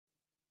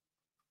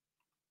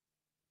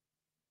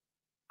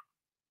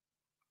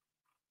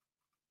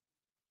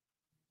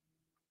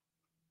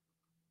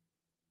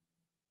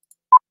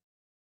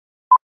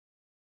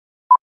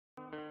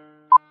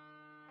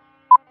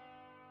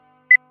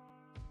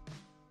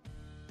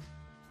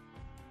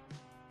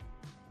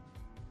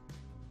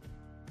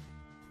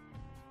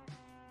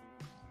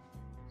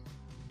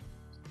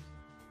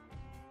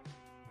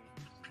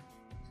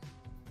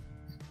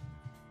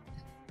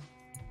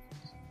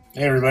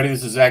Hey everybody,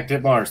 this is Zach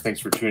Ditmars. Thanks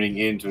for tuning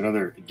in to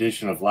another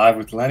edition of Live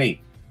with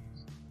Lenny.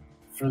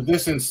 For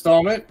this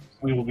installment,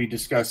 we will be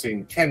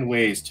discussing 10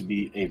 ways to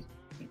be a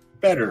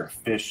better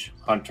fish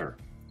hunter.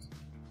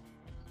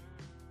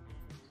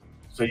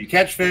 So you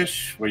catch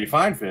fish where you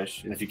find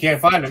fish, and if you can't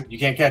find them, you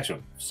can't catch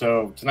them.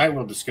 So tonight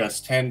we'll discuss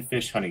 10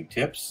 fish hunting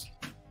tips,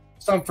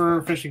 some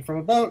for fishing from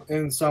a boat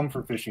and some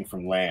for fishing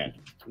from land,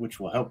 which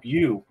will help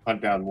you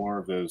hunt down more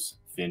of those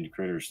finned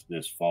critters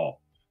this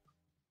fall.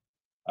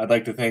 I'd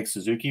like to thank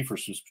Suzuki for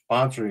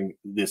sponsoring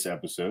this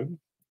episode.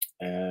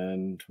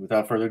 And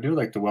without further ado, I'd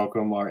like to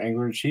welcome our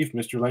angler-in-chief,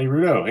 Mr. Lenny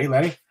Rudo. Hey,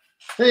 Lenny.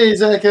 Hey,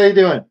 Zach, how you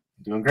doing?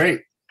 Doing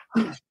great.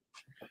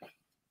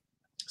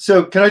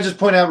 So can I just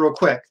point out real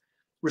quick,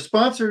 we're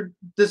sponsored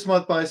this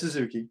month by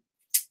Suzuki,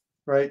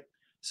 right?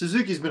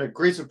 Suzuki's been a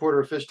great supporter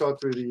of Fish Talk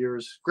through the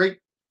years. Great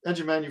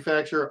engine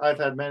manufacturer. I've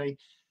had many.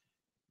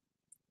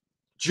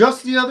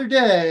 Just the other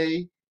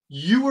day,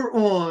 you were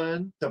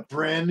on the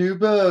brand new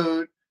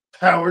boat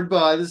powered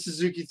by the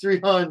Suzuki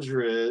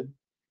 300.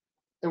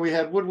 And we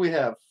had, what do we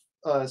have?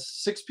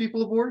 6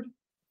 people aboard?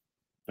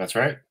 That's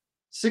right.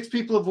 6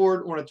 people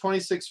aboard on a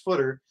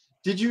 26-footer.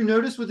 Did you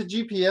notice what the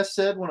GPS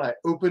said when I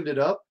opened it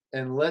up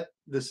and let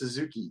the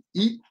Suzuki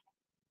eat?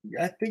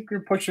 I think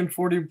we're pushing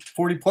 40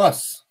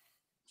 plus.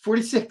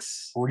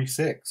 46.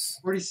 46.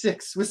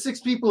 46 with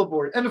 6 people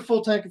aboard and a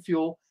full tank of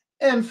fuel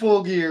and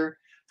full gear.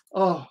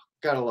 Oh,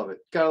 gotta love it.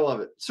 Gotta love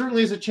it.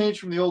 Certainly is a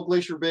change from the old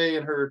Glacier Bay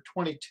and her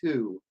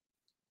 22.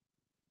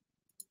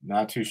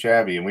 Not too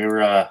shabby. And we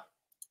were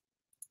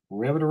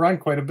able to run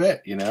quite a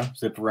bit,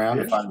 zip around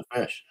and find the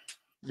fish.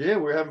 Yeah,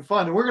 we're having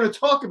fun. And we're going to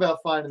talk about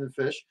finding the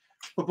fish.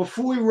 But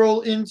before we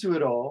roll into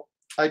it all,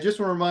 I just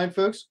want to remind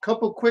folks, a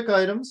couple quick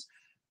items.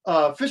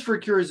 Fish for a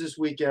Cure is this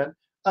weekend.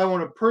 I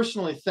want to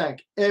personally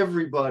thank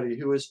everybody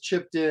who has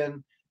chipped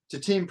in to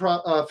Team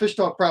Fish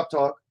Talk Prop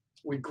Talk.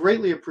 We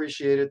greatly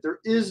appreciate it. There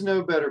is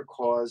no better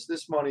cause.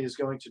 This money is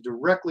going to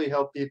directly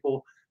help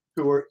people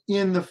who are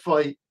in the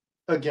fight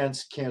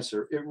against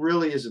cancer. It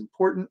really is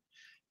important.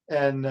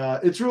 And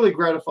it's really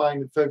gratifying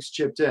that folks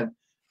chipped in.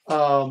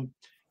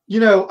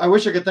 I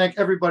wish I could thank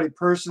everybody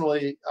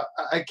personally.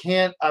 I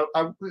can't.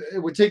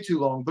 It would take too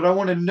long. But I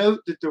want to note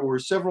that there were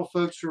several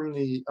folks from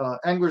the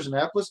Anglers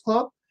Annapolis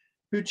Club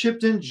who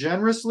chipped in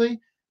generously.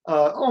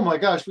 Oh my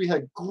gosh, we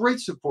had great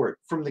support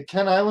from the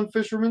Ken Island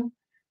fishermen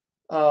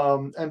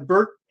and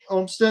Bert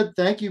Olmsted.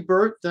 Thank you,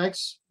 Bert.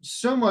 Thanks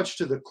so much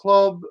to the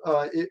club.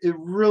 It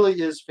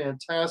really is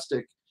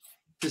fantastic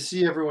to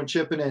see everyone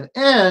chipping in.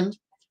 And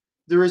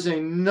there is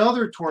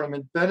another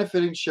tournament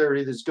benefiting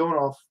charity that's going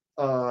off.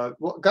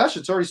 Well, gosh,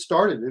 it's already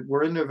started.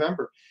 We're in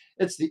November.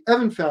 It's the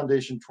Evan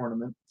Foundation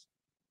tournament,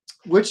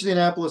 which the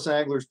Annapolis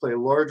Anglers play a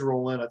large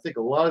role in. I think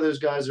a lot of those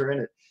guys are in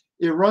it.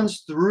 It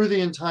runs through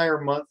the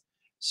entire month.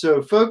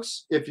 So,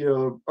 folks, if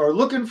you are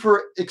looking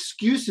for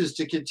excuses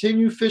to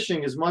continue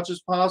fishing as much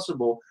as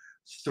possible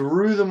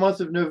through the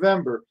month of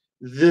November,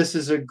 this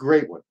is a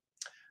great one.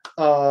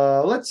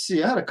 Let's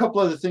see. I had a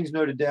couple other things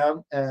noted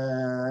down,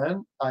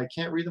 and I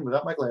can't read them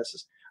without my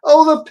glasses.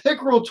 Oh, the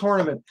pickerel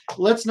tournament.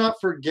 Let's not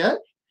forget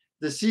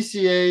the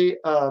CCA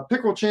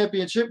Pickerel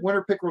Championship,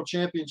 Winter Pickerel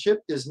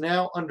Championship is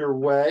now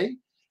underway.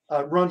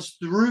 Runs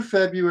through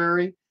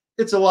February.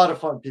 It's a lot of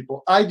fun,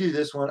 people. I do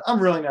this one. I'm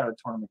really not a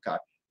tournament guy,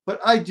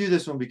 but I do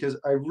this one because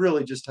I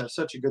really just have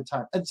such a good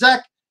time. And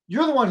Zach,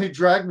 you're the one who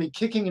dragged me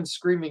kicking and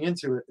screaming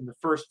into it in the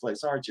first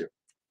place, aren't you?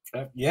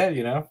 Yeah,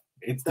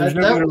 there's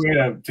no better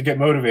way to get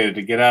motivated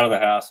to get out of the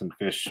house and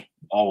fish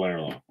all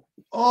winter long.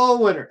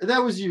 All winter.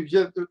 That was you.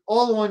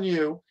 All on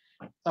you.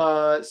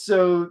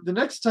 So the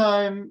next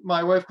time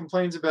my wife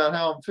complains about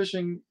how I'm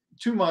fishing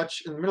too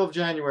much in the middle of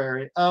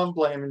January, I'm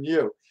blaming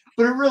you.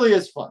 But it really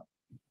is fun.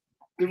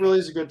 It really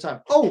is a good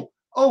time.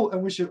 Oh,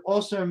 and we should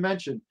also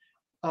mention,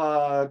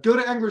 go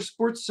to Angler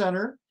Sports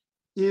Center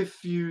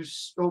if you,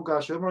 oh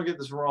gosh, I'm going to get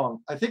this wrong.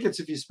 I think it's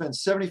if you spend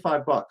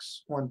 $75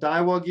 on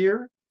Daiwa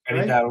gear.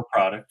 Any Daiwa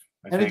product.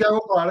 Any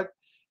Daiwa product,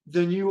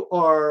 then you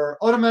are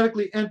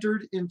automatically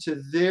entered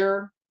into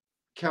their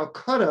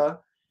Calcutta,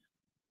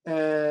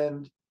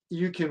 and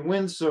you can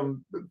win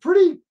some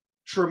pretty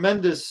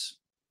tremendous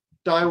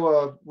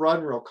Daiwa rod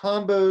and reel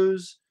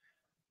combos.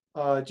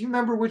 Do you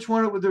remember which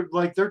one it was?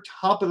 Their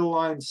top of the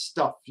line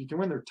stuff. You can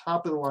win their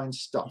top of the line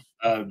stuff.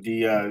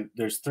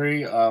 There's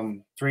three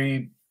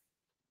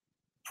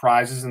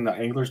prizes in the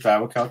Anglers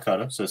Daiwa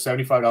Calcutta. So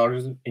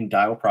 $75 in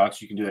Daiwa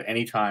products. You can do it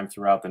anytime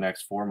throughout the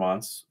next 4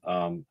 months.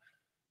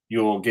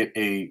 You'll get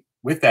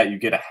with that, you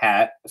get a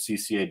hat, a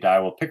CCA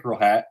Daiwa pickerel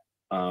hat.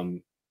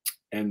 And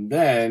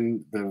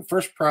then the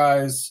first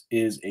prize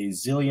is a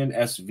Zillion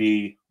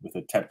SV with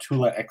a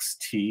Tatula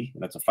XT.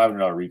 That's a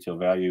 $500 retail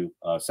value.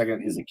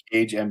 Second is a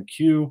Cage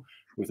MQ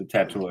with a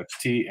Tatula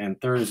XT. And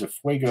third is a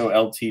Fuego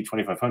LT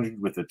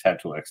 2500 with a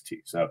Tatula XT.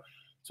 So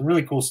some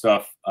really cool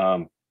stuff.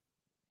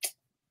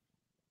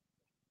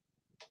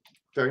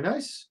 Very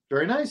nice.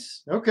 Very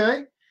nice.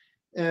 Okay.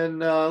 And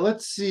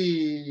let's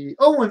see.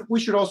 Oh, and we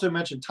should also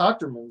mention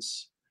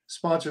Tochterman's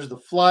sponsors the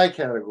fly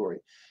category.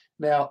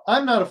 Now,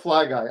 I'm not a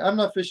fly guy. I'm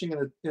not fishing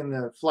in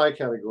the fly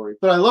category,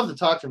 but I love the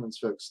Tochtermans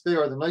folks. They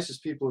are the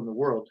nicest people in the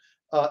world.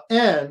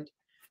 And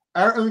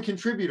our own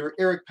contributor,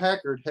 Eric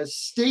Packard, has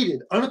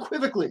stated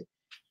unequivocally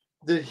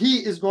that he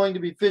is going to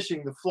be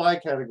fishing the fly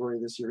category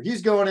this year.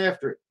 He's going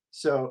after it.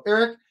 So,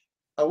 Eric,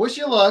 I wish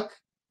you luck.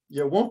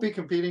 You won't be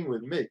competing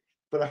with me,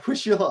 but I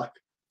wish you luck.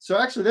 So,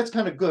 actually, that's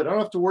kind of good. I don't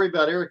have to worry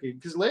about Eric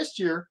because last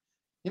year,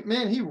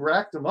 man, he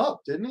racked them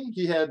up, didn't he?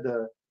 He had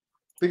the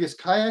biggest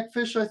kayak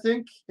fish, I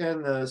think,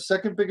 and the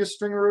second biggest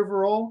stringer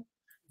overall.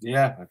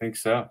 Yeah, I think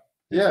so.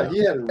 Yeah,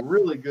 he had a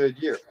really good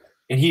year.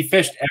 And he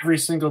fished every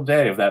single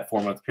day of that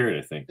 4-month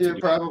period, I think. Yeah,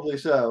 probably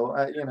so.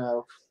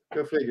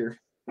 Go figure.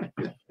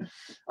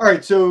 All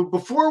right, so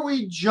before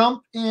we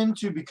jump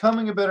into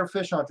becoming a better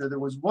fish hunter, there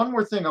was one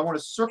more thing I want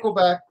to circle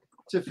back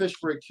to Fish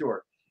for a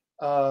Cure.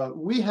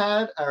 We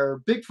had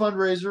our big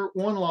fundraiser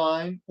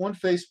online on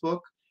Facebook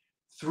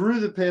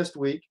through the past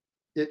week.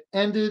 It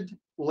ended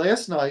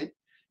last night,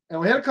 and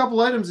we had a couple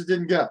items that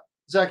didn't go.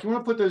 Zach, you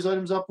want to put those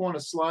items up on a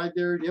slide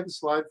there? Do you have a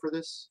slide for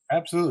this?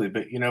 Absolutely.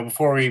 But,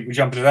 before we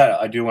jump into that,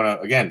 I do want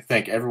to, again,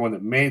 thank everyone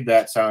that made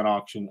that silent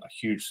auction a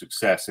huge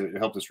success. It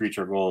helped us reach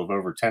our goal of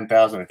over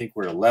 10,000. I think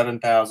we're at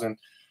 11,000.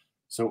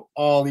 So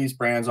all these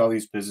brands, all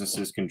these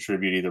businesses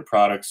contribute either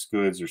products,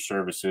 goods, or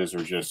services,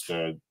 or just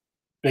a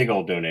big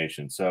old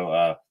donation.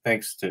 So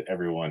thanks to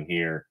everyone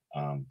here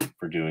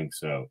for doing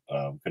so.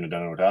 Couldn't have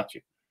done it without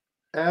you.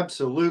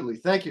 Absolutely.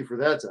 Thank you for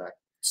that, Zach.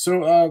 So,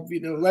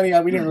 Lenny,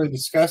 we didn't really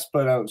discuss,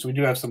 but so we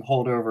do have some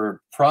holdover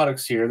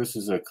products here. This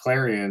is a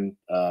Clarion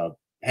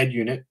head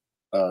unit,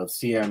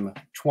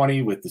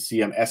 CM20 with the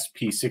CM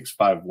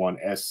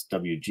SP651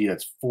 SWG.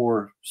 That's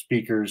 4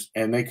 speakers,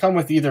 and they come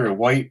with either a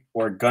white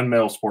or a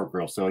gunmetal sport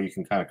grill, so you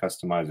can kind of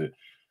customize it.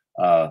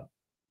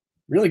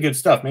 Really good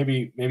stuff.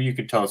 Maybe you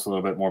could tell us a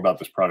little bit more about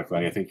this product,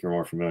 Lenny. I think you're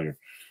more familiar.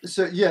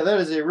 So, yeah, that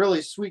is a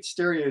really sweet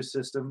stereo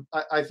system.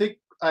 I think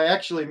I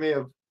actually may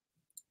have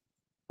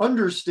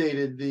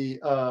understated the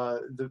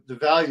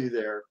value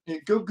there.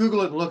 Go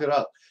Google it and look it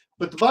up.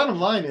 But the bottom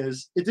line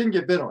is it didn't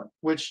get bid on,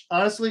 which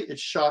honestly, it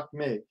shocked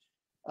me.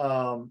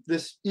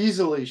 This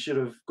easily should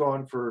have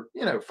gone for,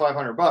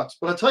 $500.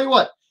 But I'll tell you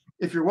what,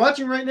 if you're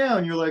watching right now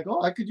and you're like,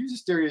 oh, I could use a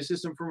stereo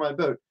system for my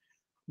boat,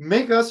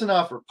 make us an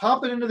offer.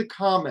 Pop it into the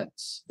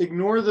comments.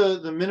 Ignore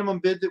the minimum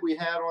bid that we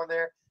had on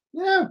there.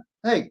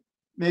 Hey,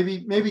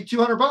 maybe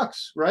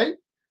 $200, right?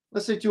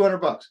 Let's say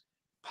 $200.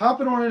 Pop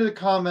it on into the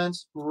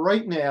comments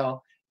right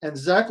now, and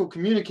Zach will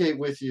communicate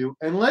with you.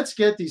 And let's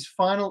get these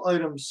final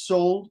items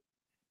sold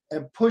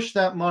and push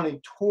that money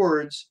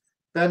towards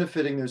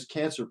benefiting those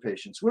cancer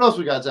patients. What else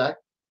we got, Zach?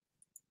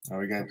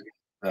 We got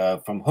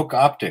from Hook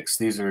Optics.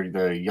 These are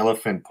the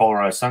yellowfin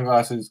polarized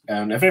sunglasses.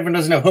 And if anyone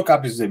doesn't know, Hook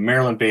Optics is a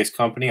Maryland-based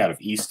company out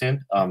of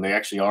Easton. They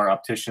actually are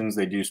opticians.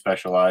 They do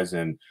specialize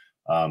in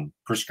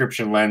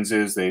prescription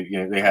lenses. They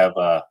have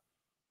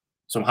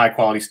some high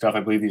quality stuff. I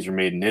believe these are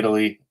made in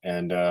Italy,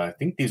 and I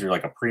think these are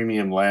like a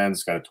premium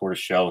lens. Got a tortoise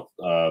shell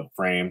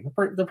frame.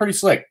 They're pretty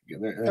slick.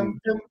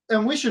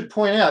 And we should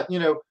point out,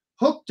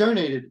 Hook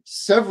donated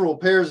several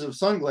pairs of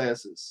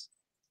sunglasses.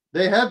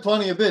 They had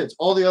plenty of bids.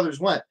 All the others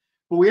went,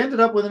 but we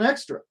ended up with an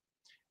extra.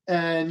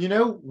 And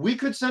we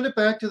could send it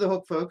back to the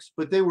Hook folks,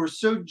 but they were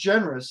so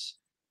generous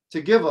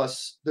to give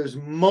us those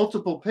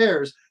multiple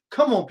pairs.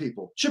 Come on,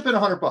 people, chip in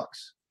 $100.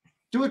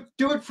 Do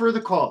it for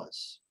the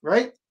cause,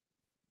 right?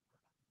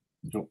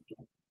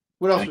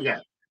 What else we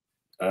got?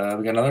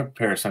 We got another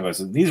pair of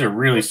sunglasses. These are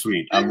really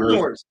sweet.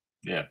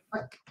 Yeah.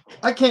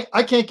 I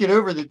can't get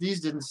over that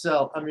these didn't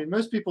sell. I mean,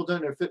 most people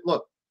don't know fit.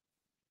 Look.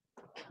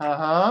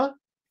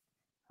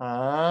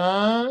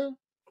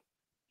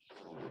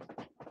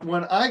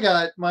 When I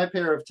got my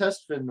pair of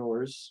test fin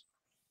Nors,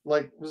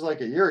 it was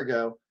like a year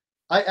ago,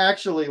 I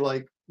actually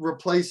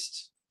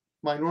replaced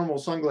my normal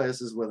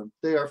sunglasses with them.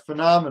 They are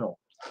phenomenal.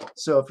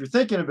 So if you're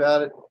thinking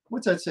about it,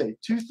 what's that say?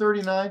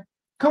 $239?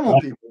 Come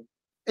on, people.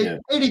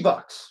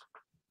 $80.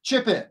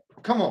 Chip in.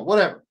 Come on,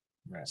 whatever.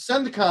 Right.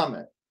 Send a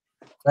comment.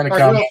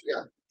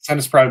 Send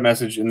us a private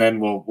message, and then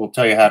we'll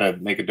tell you how to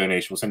make a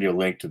donation. We'll send you a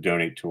link to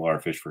donate to our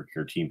Fish for a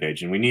Cure team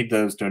page, and we need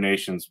those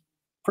donations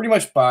pretty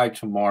much by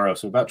tomorrow,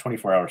 so about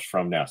 24 hours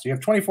from now. So you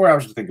have 24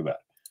 hours to think about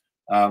it.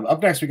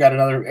 Up next, we got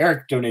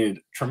Eric donated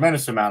a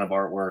tremendous amount of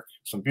artwork,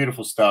 some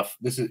beautiful stuff.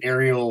 This is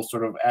aerial,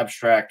 sort of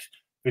abstract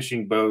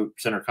fishing boat,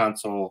 center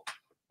console.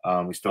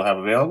 We still have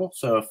available,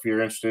 so if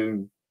you're interested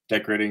in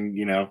decorating,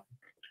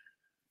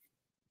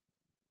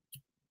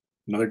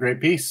 another great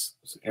piece.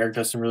 Eric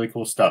does some really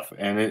cool stuff,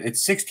 and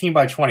it's 16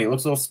 by 20. It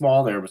looks a little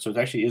small there, but so it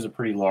actually is a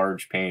pretty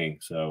large painting.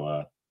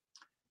 So,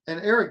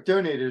 and Eric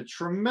donated a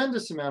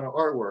tremendous amount of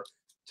artwork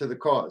to the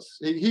cause.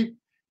 He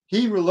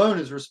alone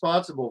is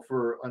responsible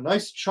for a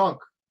nice chunk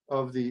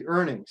of the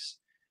earnings.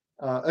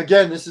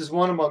 Again, this is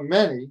one among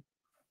many,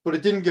 but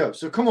it didn't go.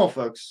 So come on,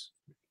 folks,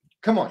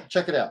 come on,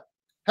 check it out.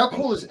 How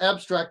cool is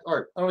abstract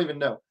art? I don't even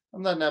know.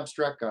 I'm not an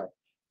abstract guy.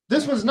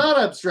 This one's not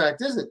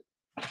abstract, is it?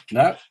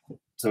 No.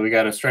 So we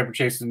got a striper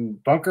chasing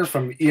bunker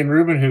from Ian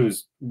Rubin,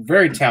 who's a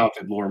very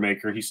talented lure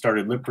maker. He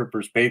started Lip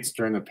Rippers Baits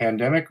during the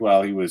pandemic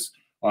while he was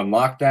on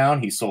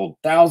lockdown. He sold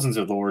thousands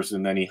of lures,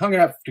 and then he hung it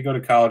up to go to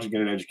college and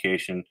get an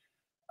education.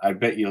 I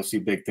bet you'll see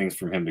big things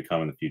from him to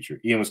come in the future.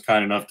 Ian was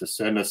kind enough to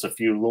send us a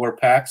few lure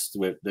packs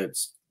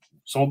that's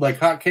sold like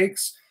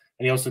hotcakes,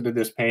 and he also did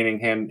this painting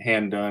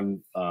hand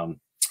done.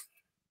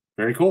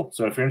 Very cool.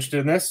 So if you're interested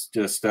in this,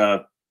 just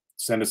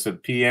send us a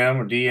PM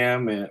or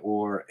DM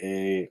or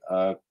a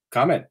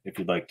comment if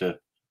you'd like to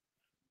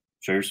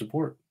show your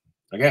support.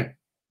 Again,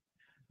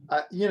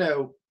 you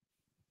know,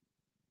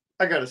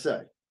 I gotta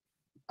say,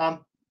 I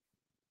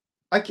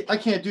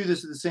can't do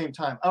this at the same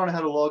time. I don't know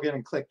how to log in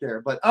and click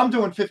there, but I'm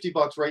doing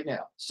 $50 right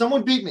now.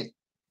 Someone beat me.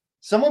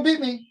 Someone beat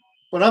me,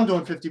 but I'm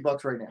doing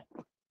 $50 right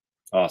now.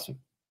 Awesome.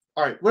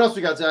 All right. What else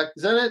we got, Zach?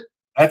 Is that it?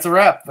 That's a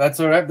wrap. There's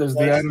the That's items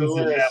the that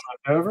we list. have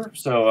left over.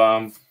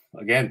 So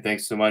again,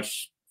 thanks so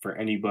much for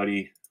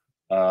anybody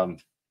who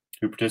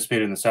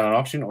participated in the silent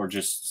auction or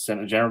just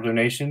sent a general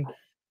donation.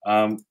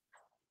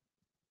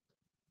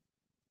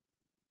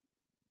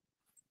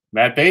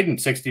 Matt Baden,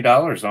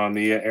 $60 on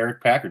the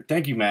Eric Packard.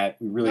 Thank you, Matt.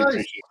 We really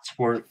appreciate the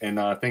support, and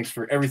thanks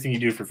for everything you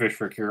do for Fish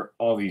for a Cure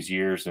all these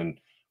years. And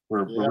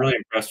we're really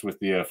impressed with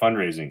the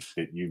fundraising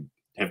that you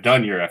have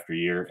done year after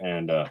year.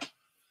 And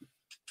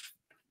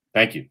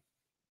thank you.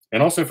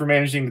 And also for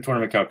managing the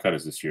tournament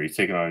Calcuttas this year. He's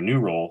taken on a new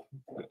role.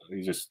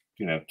 He just,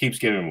 keeps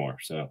giving more.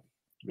 So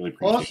really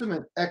appreciate it. Awesome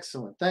and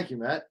excellent. Thank you,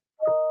 Matt.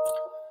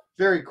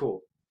 Very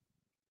cool.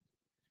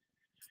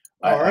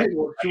 All right.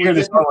 Well, I hear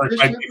this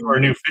might be for a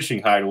new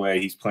fishing hideaway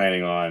he's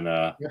planning on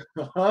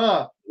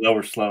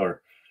lower,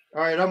 slower.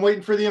 All right. I'm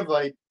waiting for the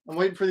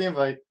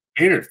invite.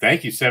 Peter,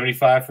 thank you.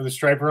 75 for the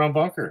striper on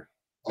bunker.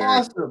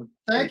 Awesome.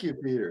 Thank you,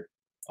 Peter.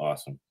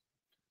 Awesome.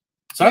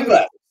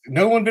 Sunglasses.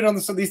 No one bid on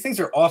these things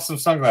are awesome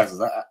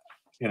sunglasses. I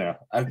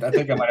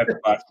think I might have to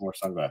buy some more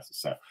sunglasses.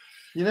 So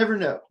you never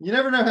know. You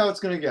never know how it's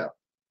going to go.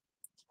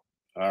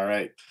 All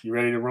right. You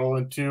ready to roll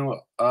into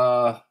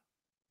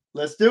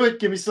let's do it.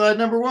 Give me slide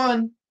number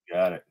 1.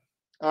 Got it.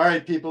 All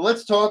right, people.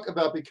 Let's talk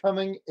about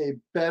becoming a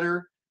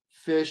better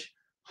fish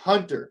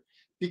hunter.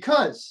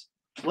 Because,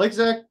 like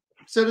Zach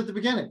said at the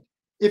beginning,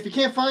 if you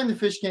can't find the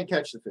fish, you can't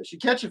catch the fish. You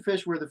catch a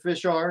fish where the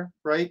fish are,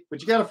 right?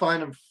 But you got to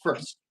find them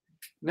first.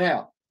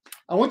 Now,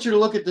 I want you to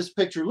look at this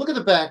picture. Look at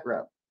the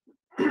background.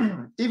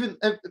 Even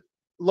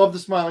love the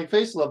smiling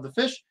face, love the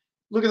fish.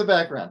 Look at the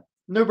background.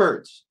 No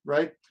birds,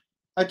 right?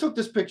 I took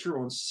this picture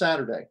on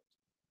Saturday.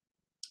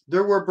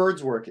 There were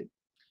birds working.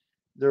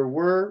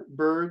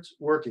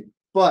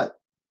 But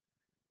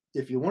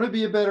if you want to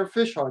be a better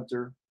fish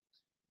hunter,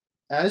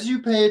 as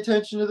you pay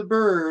attention to the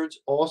birds,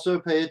 also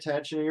pay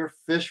attention to your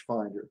fish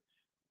finder.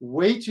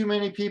 Way too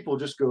many people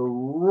just go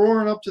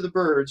roaring up to the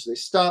birds. They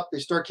stop, they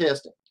start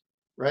casting,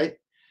 right?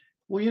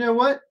 Well, you know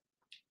what?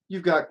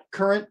 You've got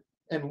current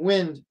and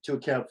wind to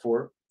account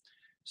for.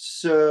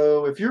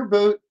 So if your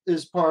boat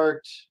is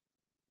parked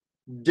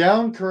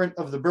down current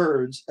of the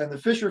birds and the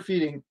fish are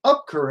feeding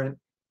up current,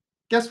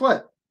 guess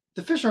what?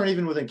 The fish aren't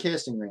even within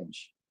casting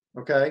range,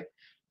 okay?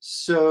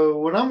 So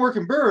when I'm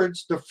working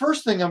birds, the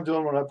first thing I'm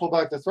doing when I pull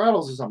back the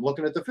throttles is I'm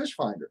looking at the fish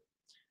finder.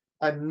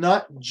 I'm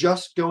not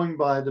just going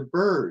by the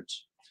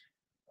birds.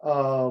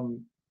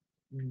 Don't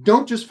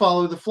just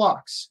follow the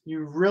flocks.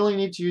 You really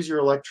need to use your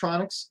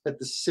electronics at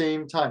the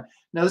same time.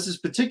 Now, this is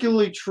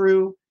particularly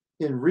true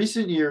in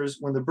recent years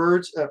when the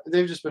birds,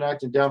 they've just been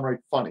acting downright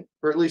funny,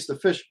 or at least the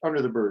fish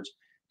under the birds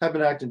have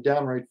been acting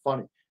downright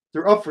funny.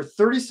 They're up for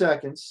 30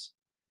 seconds,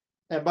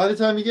 and by the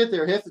time you get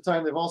there, half the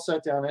time they've all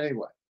sat down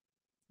anyway.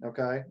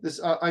 Okay,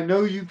 I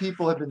know you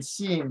people have been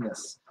seeing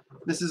this.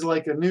 This is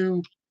like a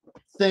new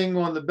thing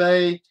on the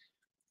bay.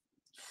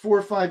 4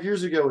 or 5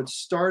 years ago, it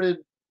started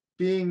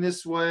being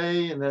this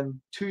way, and then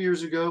 2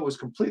 years ago it was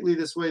completely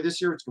this way.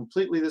 This year it's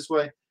completely this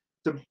way.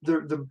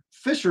 The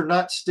fish are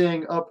not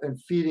staying up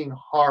and feeding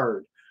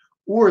hard,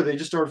 or they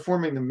just start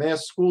forming the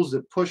mass schools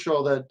that push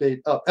all that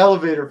bait up.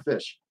 Elevator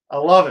fish. I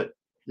love it.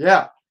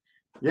 Yeah.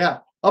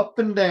 Up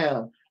and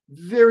down.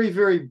 Very,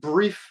 very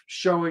brief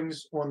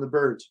showings on the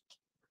birds.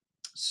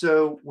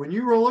 So when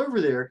you roll over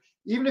there,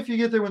 even if you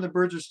get there when the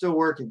birds are still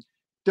working,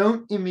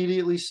 don't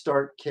immediately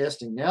start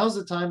casting. Now's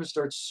the time to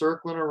start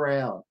circling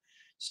around.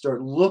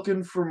 Start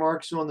looking for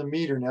marks on the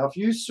meter. Now, if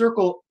you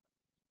circle,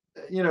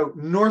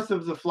 north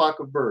of the flock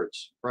of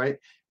birds, right?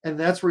 And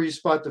that's where you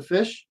spot the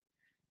fish,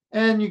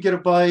 and you get a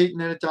bite, and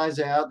then it dies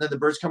out. Then the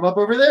birds come up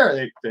over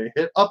there. They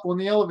hit up on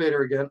the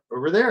elevator again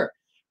over there.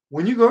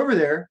 When you go over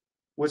there,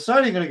 what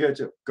side are you going to go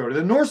to? Go to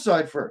the north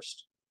side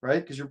first,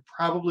 right? Because you're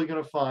probably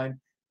going to find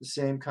the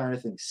same kind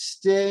of thing.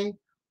 Stay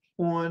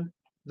on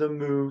the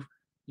move.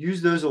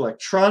 Use those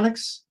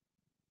electronics.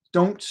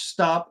 Don't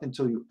stop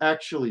until you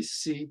actually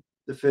see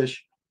the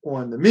fish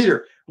on the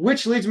meter,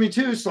 which leads me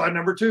to slide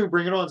number 2.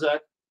 Bring it on,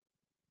 Zach.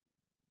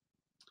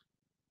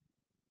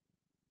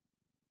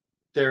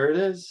 There it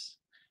is.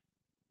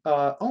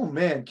 Oh,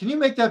 man. Can you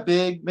make that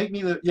big? Make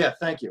me, yeah,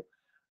 thank you.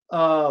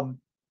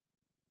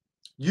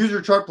 Use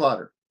your chart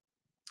plotter.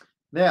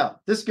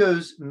 Now, this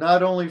goes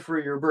not only for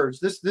your birds.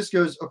 This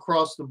goes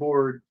across the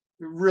board,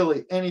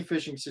 really any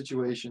fishing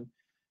situation.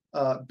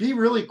 Be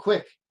really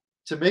quick.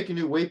 to make a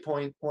new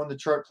waypoint on the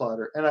chart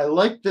plotter. And I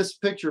like this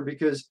picture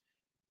because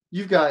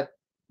you've got,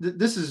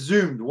 this is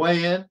zoomed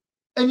way in,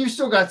 and you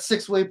still got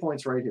 6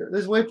 waypoints right here.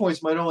 Those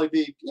waypoints might only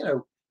be,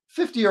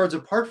 50 yards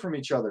apart from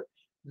each other.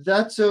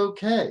 That's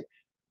okay.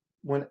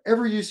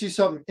 Whenever you see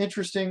something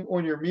interesting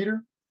on your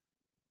meter,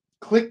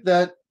 click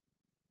that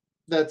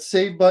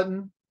save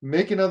button,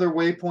 make another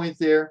waypoint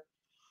there,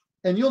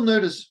 and you'll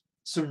notice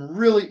some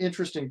really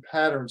interesting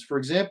patterns. For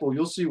example,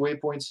 you'll see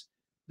waypoints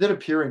that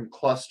appear in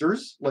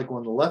clusters, like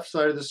on the left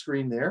side of the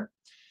screen there,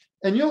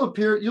 and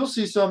you'll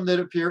see some that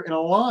appear in a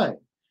line.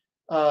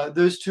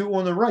 Those two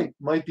on the right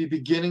might be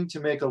beginning to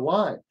make a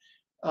line.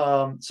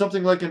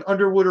 Something like an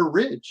underwater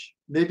ridge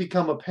may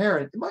become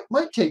apparent. It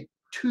might take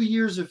 2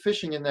 years of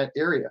fishing in that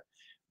area,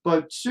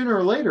 but sooner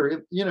or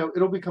later,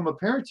 it'll become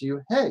apparent to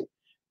you, hey,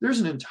 there's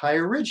an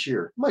entire ridge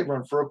here. It might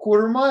run for a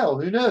quarter mile.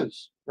 Who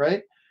knows,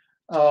 right?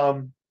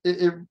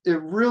 It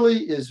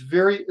really is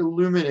very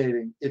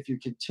illuminating if you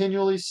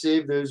continually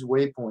save those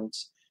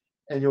waypoints,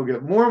 and you'll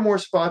get more and more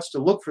spots to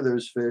look for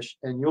those fish,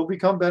 and you'll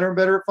become better and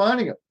better at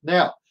finding them.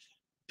 Now,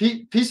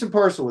 piece and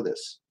parcel with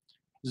this,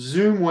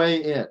 zoom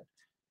way in.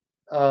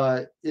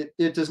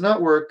 It does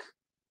not work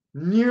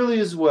nearly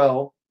as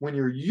well when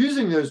you're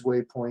using those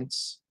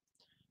waypoints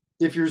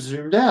if you're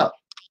zoomed out.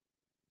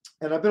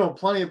 And I've been on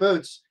plenty of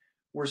boats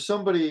where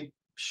somebody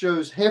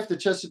shows half the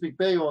Chesapeake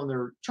Bay on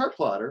their chart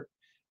plotter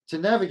to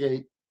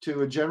navigate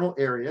to a general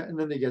area, and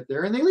then they get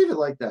there and they leave it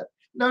like that.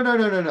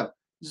 No.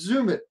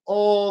 Zoom it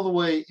all the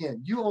way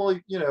in. You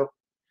only,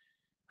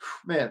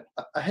 man,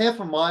 a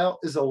half a mile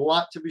is a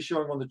lot to be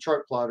showing on the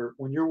chart plotter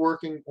when you're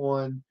working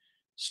on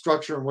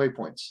structure and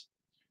waypoints.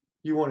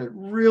 You want it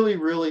really,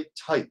 really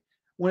tight.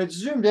 When it's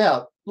zoomed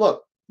out,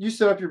 look, you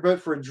set up your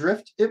boat for a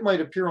drift, it might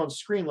appear on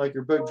screen like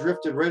your boat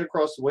drifted right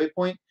across the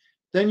waypoint.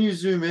 Then you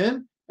zoom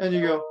in and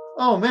you go,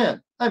 oh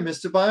man, I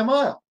missed it by a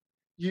mile.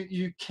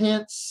 You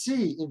can't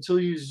see until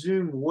you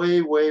zoom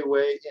way, way,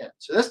 way in.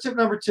 So that's tip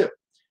number 2.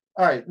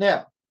 All right,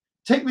 now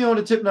take me on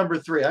to tip number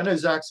 3. I know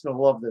Zach's going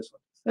to love this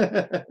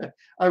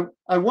one.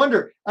 I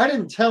wonder, I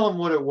didn't tell him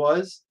what it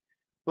was,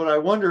 but I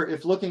wonder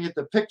if looking at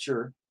the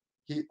picture,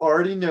 he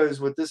already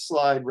knows what this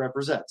slide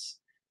represents.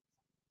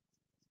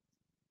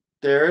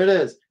 There it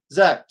is.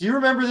 Zach, do you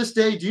remember this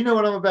day? Do you know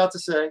what I'm about to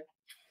say?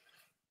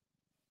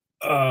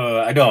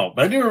 I don't,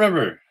 but I do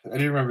remember. I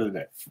do remember the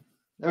day.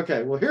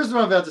 Okay, well, here's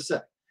what I'm about to say.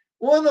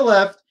 On the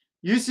left,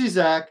 you see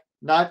Zach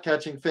not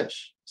catching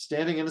fish,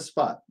 standing in a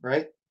spot,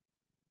 right?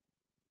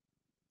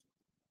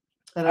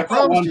 And I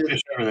caught promise one you,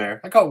 fish over there.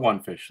 I caught one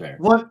fish there.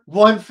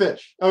 One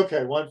fish.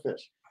 Okay, one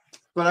fish.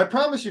 But I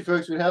promise you,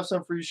 folks, we'd have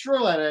some for you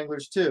shoreline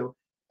anglers too.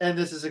 And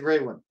this is a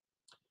great one.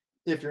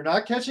 If you're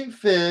not catching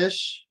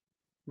fish,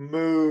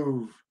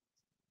 move.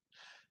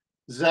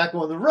 Zach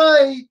on the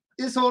right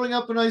is holding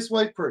up a nice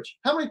white perch.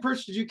 How many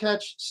perch did you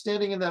catch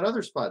standing in that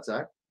other spot,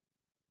 Zach?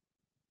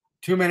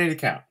 Too many to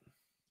count.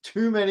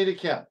 Too many to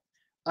count.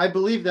 I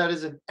believe that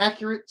is an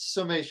accurate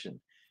summation.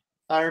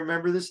 I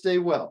remember this day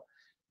well.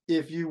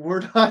 If you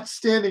were not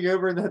standing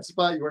over in that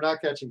spot, you were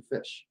not catching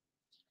fish.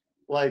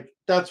 Like,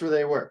 that's where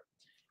they were.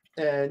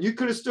 And you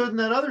could have stood in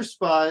that other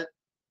spot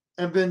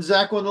and been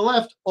Zach on the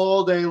left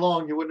all day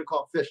long. You wouldn't have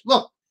caught fish.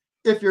 Look,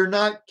 if you're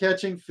not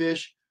catching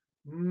fish,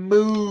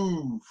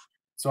 move.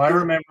 So I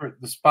remember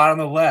the spot on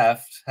the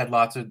left had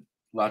lots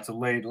of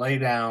lay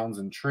downs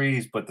and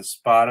trees, but the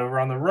spot over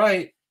on the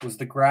right was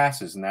the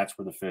grasses, and that's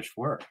where the fish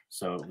were.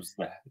 So it was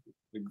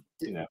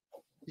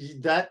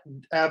that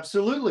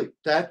absolutely.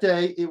 That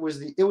day it was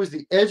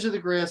the edge of the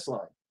grass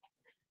line.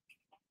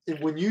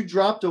 When you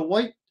dropped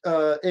a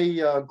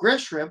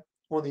grass shrimp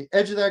on the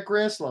edge of that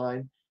grass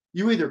line,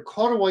 you either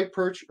caught a white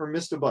perch or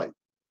missed a bite.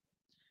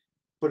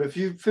 But if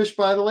you fished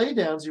by the lay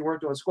downs, you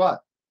weren't doing squat.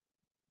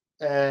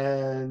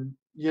 And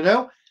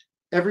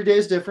every day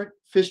is different.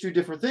 Fish do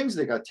different things.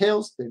 They got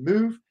tails, they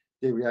move,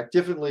 they react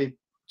differently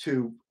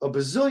to a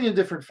bazillion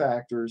different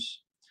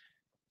factors.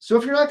 So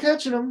if you're not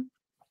catching them,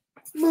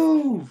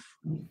 move.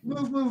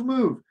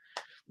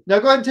 Now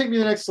go ahead and take me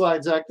to the next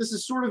slide, Zach. This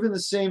is sort of in the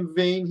same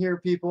vein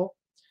here, people.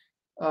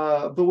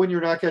 But when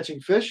you're not catching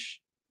fish,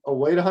 a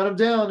way to hunt them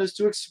down is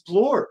to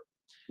explore.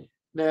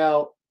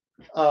 Now,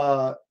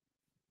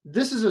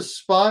 this is a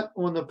spot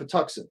on the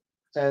Patuxent,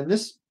 and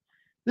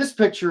this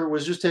picture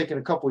was just taken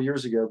a couple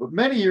years ago, but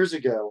many years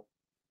ago,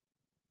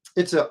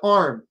 it's an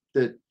arm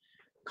that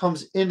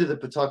comes into the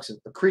Patuxent,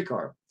 a creek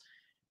arm.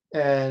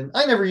 And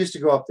I never used to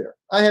go up there.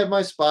 I had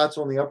my spots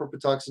on the upper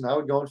Patuxent. I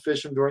would go and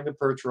fish them during the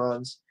perch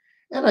runs,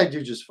 and I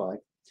do just fine.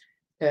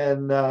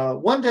 And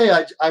one day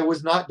I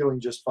was not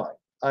doing just fine.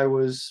 I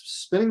was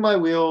spinning my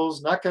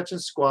wheels, not catching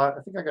squat.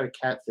 I think I got a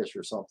catfish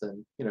or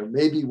something,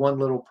 maybe one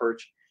little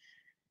perch.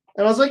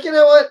 And I was like, you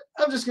know what?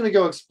 I'm just going to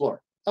go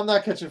explore. I'm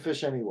not catching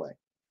fish anyway.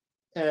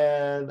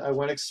 And I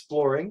went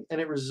exploring,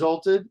 and it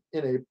resulted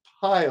in a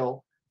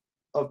pile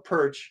of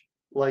perch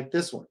like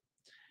this one.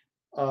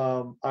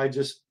 I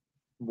just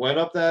went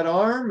up that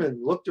arm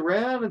and looked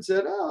around and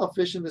said, oh, I'll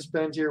fish in this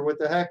bend here. What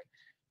the heck?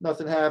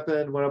 Nothing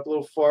happened. Went up a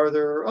little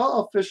farther. Oh,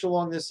 I'll fish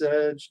along this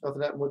edge.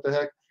 Nothing happened. What the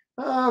heck?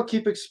 Oh,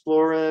 keep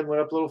exploring.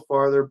 Went up a little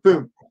farther.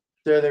 Boom,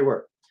 there they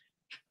were.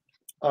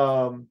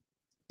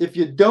 If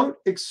you don't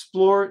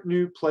explore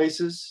new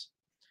places,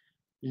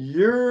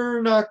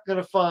 you're not going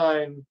to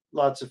find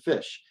lots of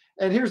fish.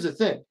 And here's the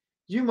thing.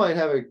 You might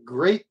have a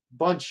great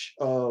bunch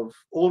of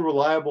old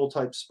reliable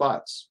type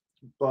spots,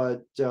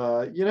 but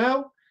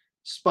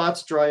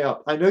spots dry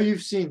up. I know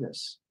you've seen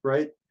this,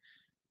 right?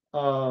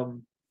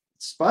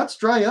 Spots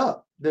dry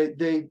up.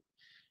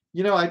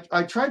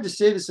 I tried to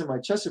say this in my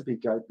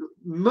Chesapeake guide.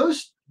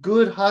 Most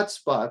good hot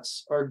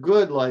spots are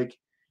good like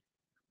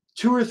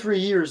 2 or 3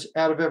 years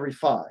out of every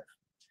 5.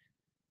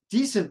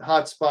 Decent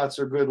hot spots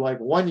are good like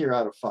 1 year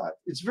out of 5.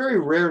 It's very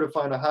rare to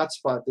find a hot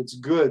spot that's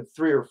good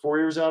 3 or 4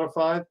 years out of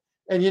 5,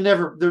 and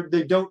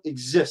they don't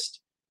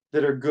exist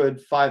that are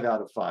good 5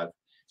 out of 5.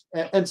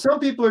 And some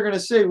people are going to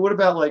say, what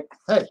about like,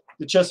 hey,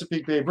 the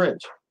Chesapeake Bay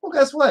Bridge? Well,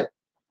 guess what?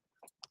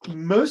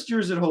 Most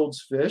years it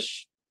holds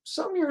fish.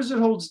 Some years it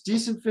holds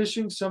decent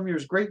fishing. Some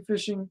years great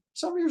fishing.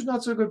 Some years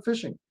not so good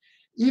fishing.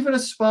 Even a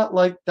spot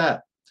like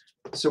that.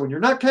 So when you're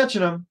not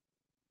catching them,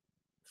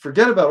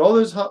 forget about all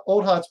those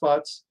old hot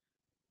spots.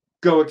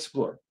 Go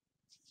explore.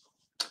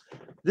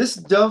 This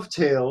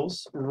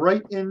dovetails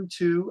right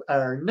into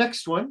our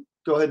next one.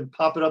 Go ahead and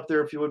pop it up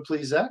there if you would,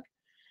 please, Zach.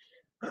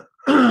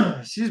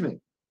 Excuse me.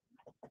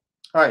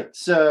 All right,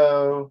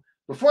 so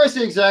before I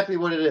say exactly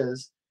what it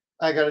is,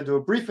 I got to do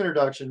a brief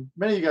introduction.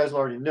 Many of you guys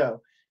already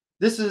know.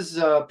 This is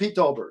Pete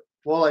Dahlberg,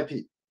 Walleye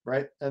Pete,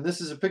 right? And this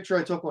is a picture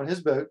I took on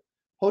his boat,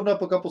 holding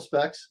up a couple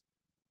specks.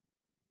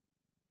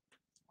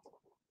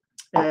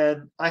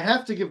 And I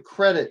have to give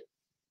credit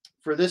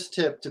for this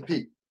tip to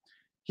Pete.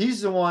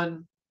 He's the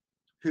one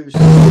who's...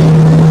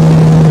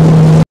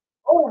 Oh,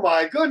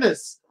 my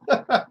goodness.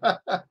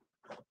 That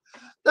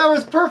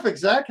was perfect,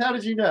 Zach. How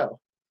did you know?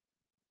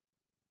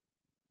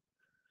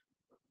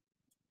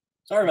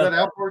 Sorry about that.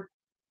 Outboard?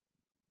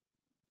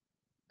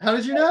 How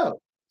did you know?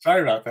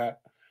 Sorry about that.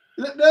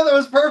 No, that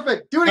was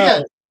perfect. Do it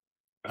again.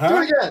 Huh? Do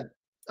it again.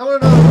 I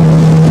want to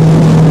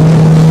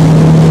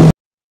know.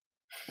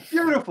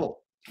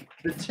 Beautiful.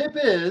 The tip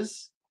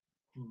is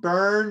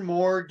burn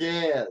more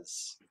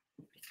gas.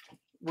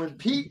 When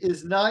Pete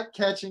is not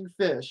catching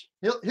fish,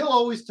 he'll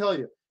always tell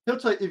you. He'll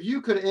tell you, if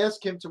you could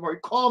ask him tomorrow,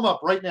 call him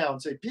up right now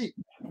and say, Pete,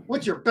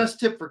 what's your best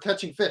tip for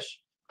catching fish?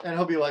 And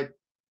he'll be like,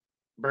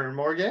 burn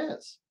more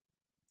gas.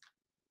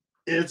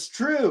 It's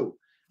true.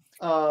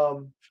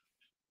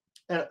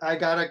 And I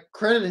got to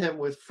credit him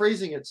with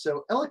phrasing it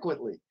so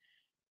eloquently.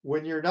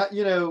 When you're not,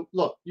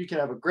 look, you can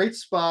have a great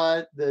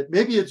spot that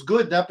maybe it's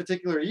good that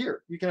particular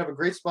year. You can have a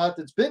great spot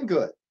that's been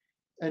good.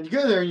 And you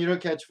go there and you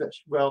don't catch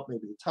fish. Well,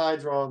 maybe the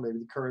tide's wrong. Maybe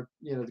the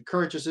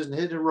current just isn't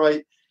hitting it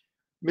right.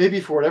 Maybe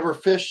for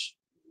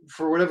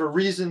whatever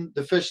reason,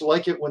 the fish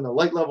like it when the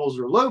light levels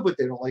are low, but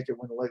they don't like it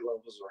when the light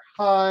levels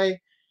are high.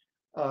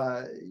 There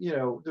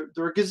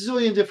are a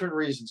gazillion different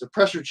reasons. A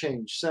pressure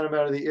change sent them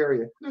out of the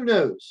area. Who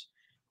knows?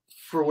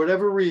 For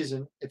whatever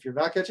reason, if you're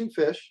not catching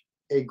fish,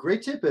 a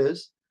great tip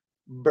is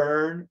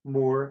burn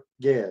more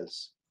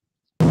gas.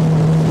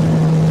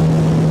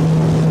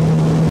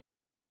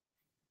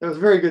 That was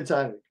very good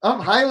timing. I'm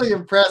highly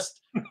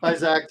impressed by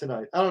Zach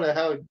tonight. I don't know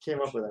how he came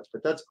up with that,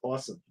 but that's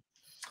awesome.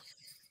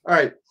 All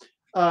right.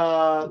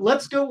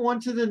 Let's go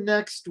on to the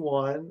next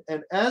one.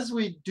 And as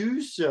we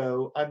do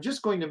so, I'm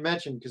just going to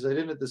mention, because I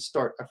didn't at the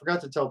start, I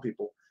forgot to tell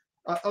people.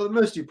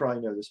 Most of you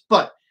probably know this.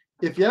 But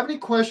if you have any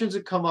questions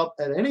that come up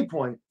at any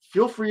point,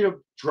 feel free to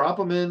drop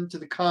them into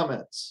the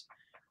comments.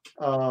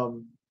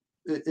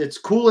 It's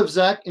cool if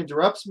Zach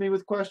interrupts me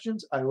with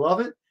questions. I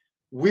love it.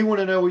 We want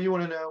to know what you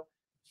want to know.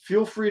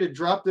 Feel free to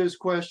drop those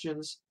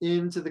questions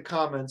into the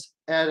comments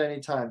at any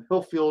time.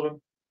 He'll field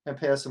them and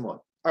pass them on.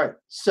 All right,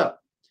 so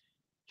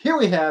here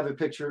we have a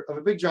picture of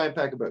a big giant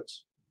pack of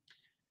boats.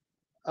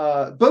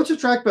 Boats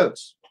attract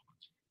boats.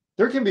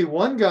 There can be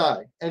one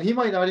guy, and he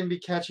might not even be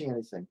catching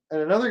anything.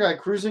 And another guy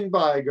cruising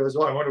by goes,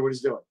 oh, I wonder what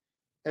he's doing.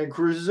 And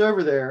cruises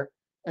over there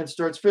and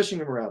starts fishing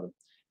him around him.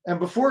 And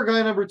before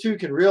guy number 2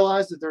 can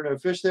realize that there are no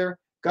fish there,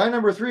 guy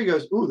number 3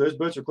 goes, ooh, those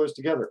boats are close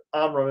together.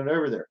 I'm running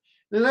over there.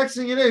 The next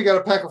thing you know, you got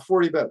a pack of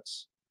 40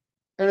 boats.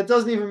 And it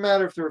doesn't even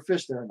matter if there are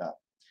fish there or not.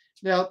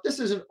 Now, this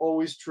isn't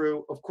always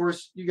true. Of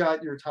course, you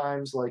got your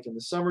times like in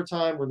the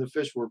summertime when the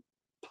fish were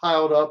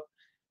piled up,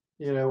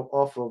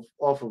 off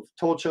of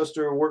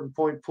Tolchester, Wharton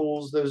Point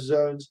pools, those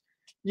zones.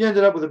 You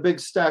ended up with a big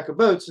stack of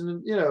boats,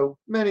 and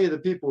many of the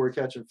people were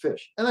catching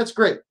fish. And that's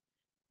great.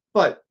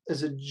 But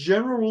as a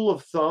general rule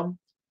of thumb,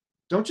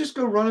 don't just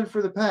go running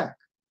for the pack.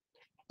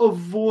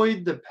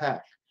 Avoid the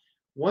pack.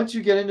 Once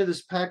you get into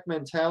this pack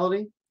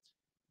mentality,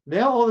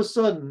 now all of a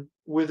sudden,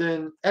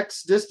 within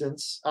X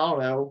distance, I don't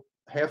know,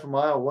 half a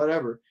mile,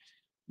 whatever,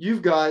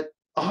 you've got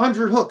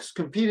 100 hooks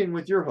competing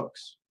with your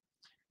hooks.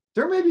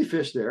 There may be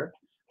fish there,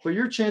 but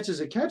your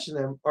chances of catching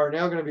them are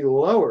now going to be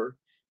lower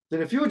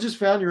than if you had just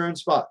found your own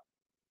spot.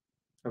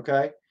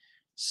 Okay?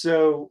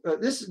 So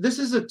this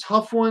is a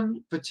tough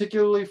one,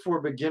 particularly for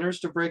beginners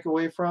to break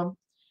away from,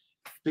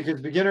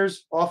 because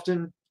beginners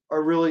often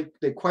are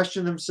they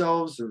question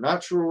themselves. They're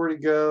not sure where to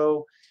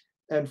go.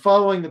 And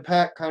following the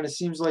pack kind of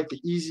seems like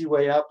the easy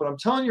way out. But I'm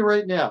telling you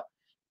right now,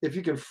 if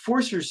you can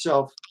force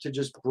yourself to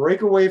just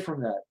break away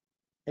from that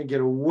and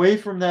get away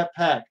from that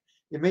pack,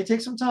 it may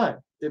take some time.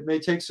 It may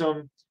take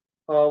some,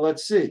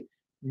 let's see,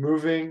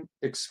 moving,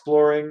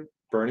 exploring,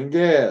 burning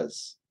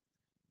gas.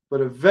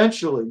 But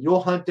eventually,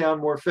 you'll hunt down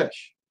more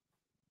fish.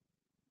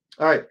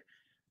 All right,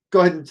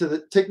 go ahead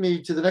and take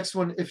me to the next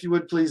one, if you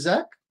would, please,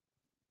 Zach.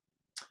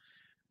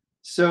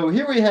 So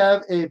here we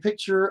have a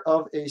picture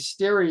of a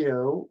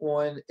stereo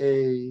on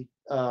a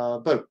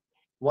boat.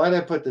 Why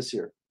did I put this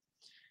here?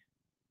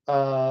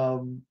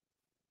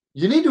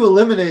 You need to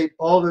eliminate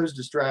all those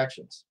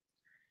distractions.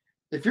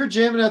 If you're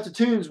jamming out the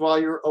tunes while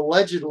you're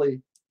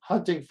allegedly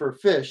hunting for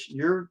fish,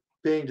 you're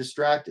being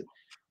distracted.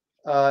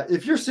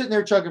 If you're sitting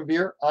there chugging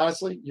beer,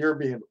 honestly, you're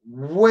being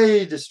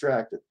way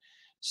distracted.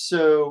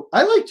 So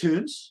I like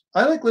tunes.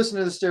 I like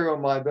listening to the stereo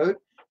on my boat.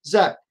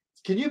 Zach,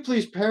 can you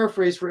please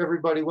paraphrase for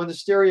everybody when the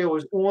stereo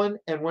is on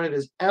and when it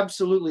is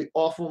absolutely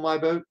off on my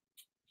boat?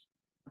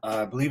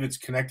 I believe it's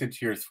connected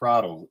to your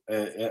throttle.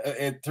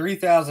 At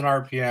 3,000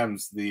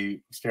 RPMs,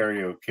 the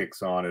stereo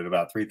kicks on at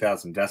about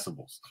 3,000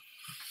 decibels.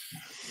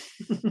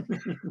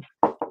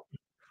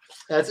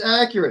 That's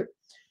accurate.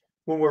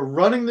 When we're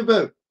running the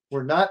boat,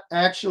 we're not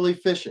actually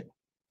fishing.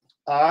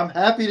 I'm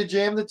happy to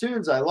jam the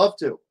tunes. I love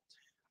to.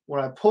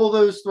 When I pull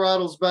those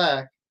throttles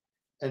back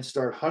and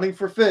start hunting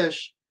for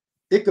fish,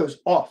 it goes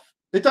off.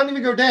 It doesn't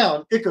even go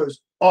down. It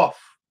goes off.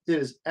 It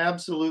is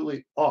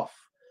absolutely off.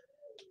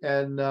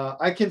 And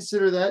I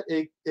consider that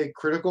a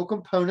critical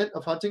component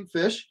of hunting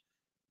fish,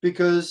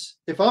 because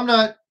if I'm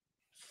not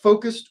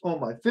focused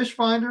on my fish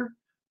finder,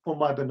 on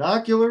my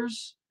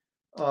binoculars,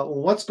 on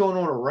what's going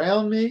on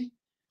around me,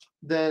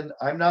 then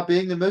I'm not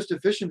being the most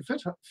efficient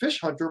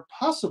fish hunter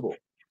possible.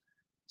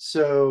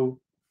 So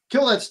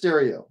kill that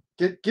stereo.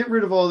 Get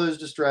rid of all those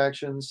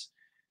distractions.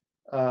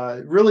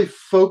 Really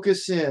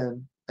focus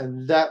in,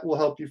 and that will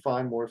help you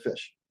find more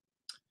fish.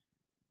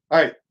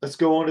 All right, let's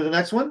go on to the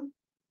next one.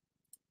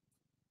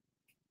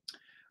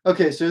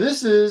 Okay, so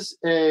this is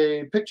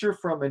a picture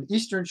from an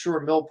Eastern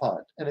Shore mill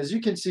pond. And as you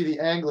can see, the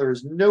angler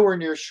is nowhere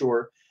near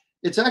shore.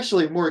 It's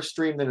actually more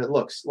extreme than it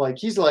looks. Like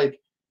he's like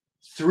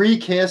 3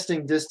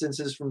 casting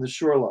distances from the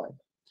shoreline.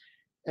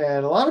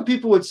 And a lot of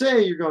people would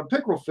say you're going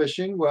pickerel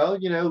fishing. Well,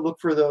 you know, look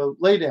for the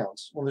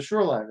laydowns on the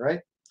shoreline,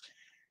 right?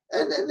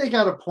 And then they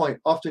got a point.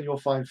 Often you'll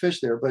find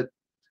fish there. But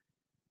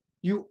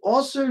you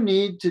also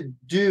need to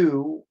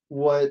do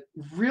what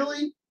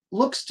really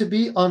looks to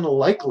be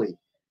unlikely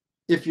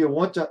if you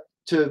want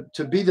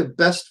to be the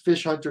best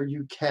fish hunter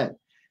you can.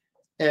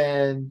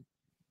 And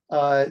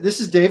this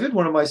is David,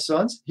 one of my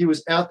sons. He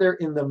was out there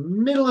in the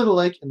middle of the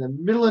lake, in the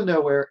middle of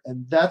nowhere,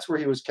 and that's where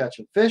he was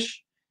catching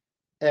fish.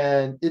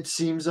 And it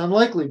seems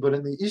unlikely, but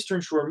in the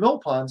Eastern Shore mill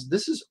ponds,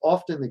 this is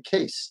often the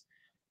case.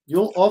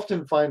 You'll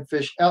often find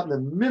fish out in the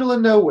middle of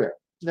nowhere.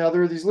 Now,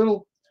 there are these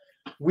little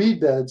weed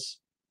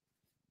beds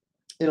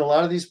in a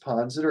lot of these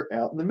ponds that are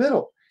out in the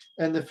middle,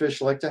 and the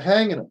fish like to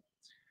hang in them.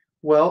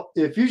 Well,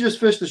 if you just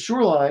fish the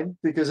shoreline,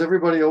 because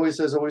everybody always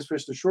says always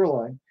fish the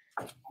shoreline,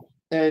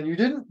 and you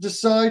didn't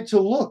decide to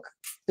look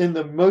in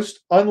the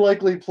most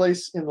unlikely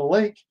place in the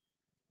lake,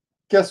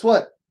 guess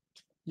what?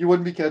 You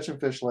wouldn't be catching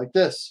fish like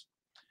this.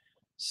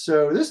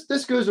 So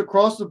this goes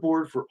across the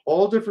board for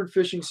all different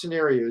fishing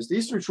scenarios. The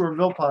Eastern Shore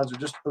mill ponds are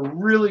just a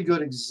really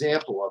good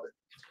example of it.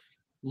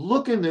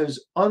 Look in those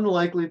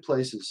unlikely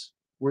places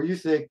where you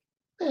think,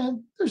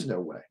 man, there's no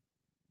way.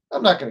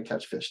 I'm not going to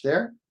catch fish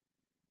there.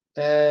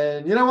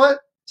 And you know what?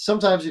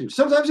 Sometimes you do.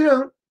 Sometimes you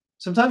don't.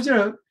 Sometimes you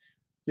don't.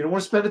 You don't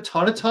want to spend a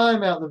ton of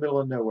time out in the middle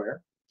of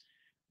nowhere.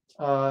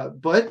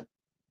 But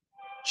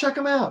check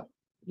them out.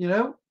 You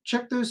know,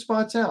 check those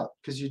spots out,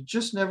 because you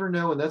just never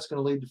know when that's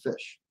going to lead to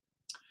fish.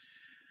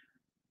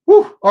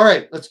 Whew. All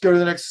right, let's go to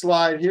the next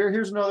slide here.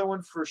 Here's another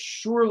one for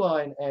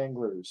shoreline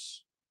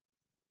anglers.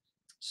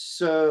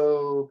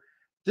 So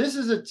this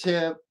is a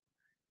tip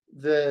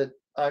that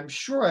I'm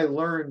sure I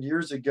learned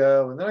years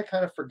ago, and then I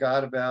kind of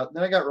forgot about. And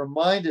then I got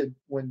reminded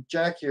when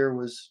Jack here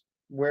was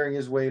wearing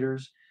his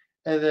waders.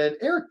 And then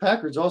Eric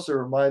Packard's also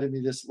reminded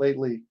me this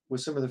lately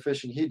with some of the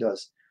fishing he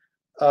does.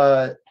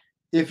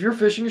 If you're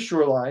fishing a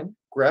shoreline,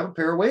 grab a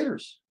pair of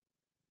waders.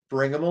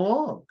 Bring them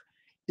along.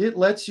 It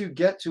lets you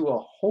get to a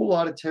whole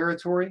lot of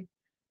territory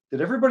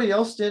that everybody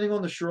else standing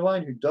on the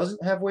shoreline who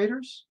doesn't have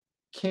waders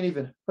can't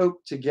even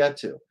hope to get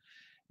to.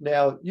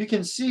 Now, you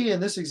can see in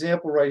this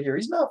example right here,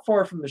 he's not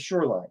far from the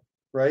shoreline,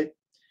 right?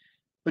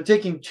 But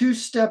taking 2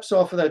 steps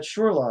off of that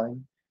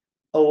shoreline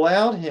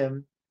allowed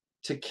him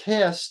to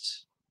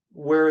cast,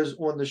 whereas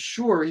on the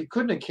shore, he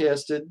couldn't have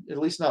casted, at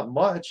least not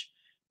much,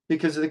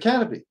 because of the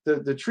canopy.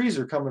 The trees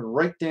are coming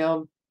right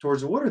down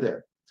towards the water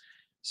there.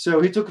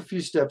 So he took a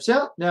few steps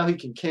out. Now he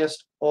can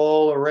cast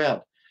all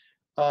around.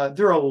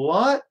 There are a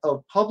lot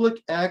of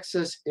public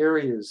access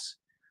areas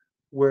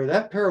where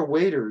that pair of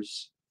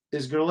waders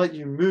is going to let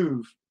you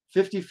move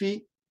 50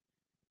 feet,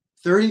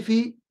 30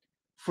 feet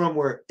from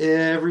where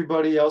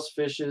everybody else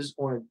fishes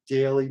on a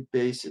daily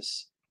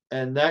basis.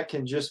 And that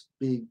can just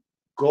be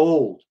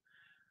gold.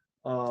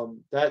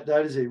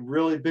 That is a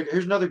really big.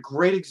 Here's another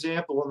great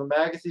example on the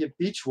Magathie at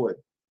Beechwood.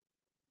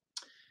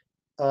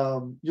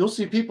 You'll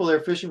see people there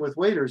fishing with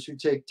waders who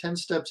take 10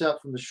 steps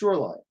out from the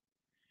shoreline,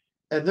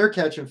 and they're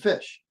catching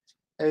fish.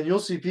 And you'll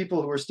see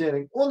people who are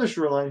standing on the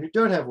shoreline who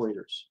don't have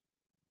waders,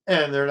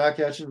 and they're not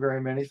catching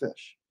very many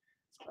fish.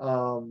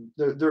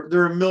 There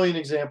are a million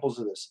examples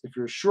of this. If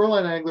you're a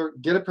shoreline angler,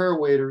 get a pair of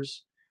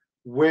waders,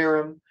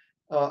 wear them.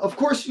 Of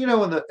course, in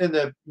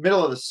the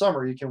middle of the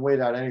summer, you can wade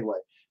out anyway.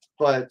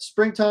 But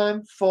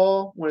springtime,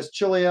 fall, when it's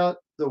chilly out,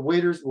 the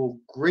waders will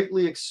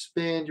greatly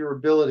expand your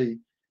ability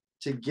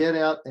to get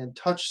out and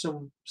touch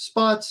some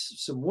spots,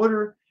 some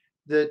water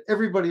that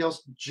everybody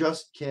else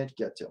just can't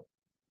get to.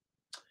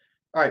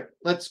 All right,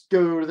 let's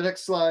go to the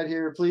next slide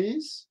here,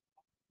 please.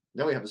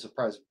 Then we have a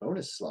surprise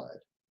bonus slide.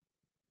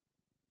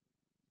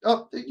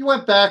 Oh, you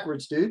went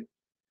backwards, dude.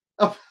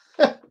 Oh,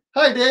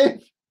 hi,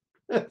 Dave.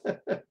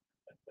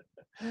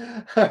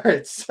 All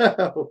right,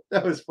 so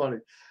that was funny.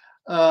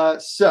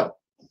 So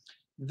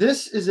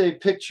this is a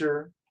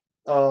picture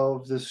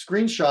of the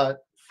screenshot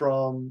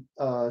from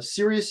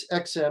Sirius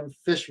XM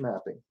fish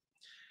mapping.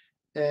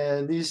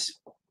 And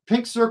these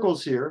pink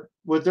circles here,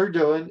 what they're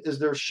doing is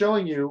they're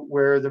showing you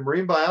where the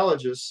marine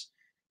biologists,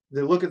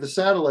 they look at the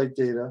satellite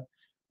data,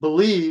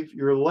 believe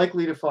you're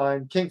likely to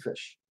find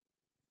kingfish.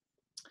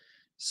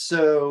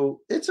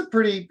 So it's a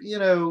pretty,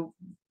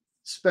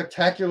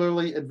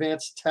 spectacularly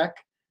advanced tech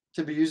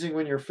to be using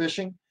when you're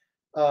fishing.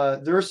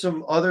 There are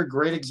some other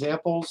great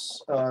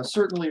examples,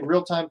 certainly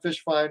real-time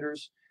fish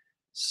finders,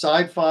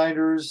 side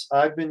finders.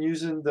 I've been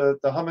using the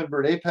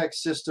Humminbird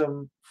Apex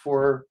system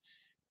for,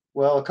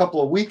 well, a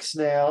couple of weeks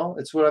now.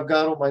 It's what I've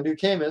got on my new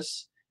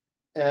Camus,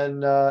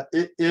 and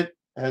it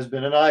has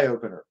been an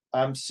eye-opener.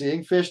 I'm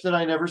seeing fish that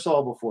I never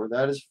saw before.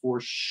 That is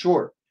for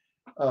sure,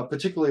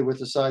 particularly with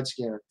the side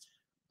scanner.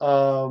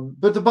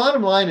 But the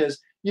bottom line is,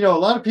 a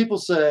lot of people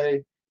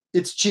say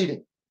it's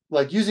cheating.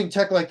 Like using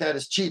tech like that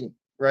is cheating,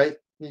 right?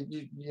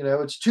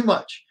 It's too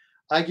much.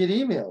 I get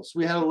emails.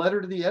 We had a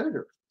letter to the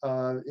editor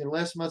in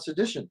last month's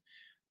edition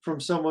from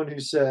someone who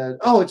said,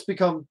 oh, it's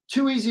become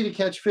too easy to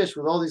catch fish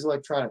with all these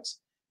electronics.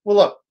 Well,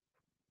 look,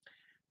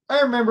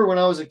 I remember when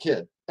I was a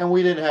kid and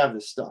we didn't have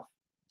this stuff.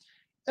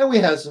 And we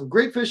had some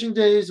great fishing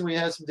days and we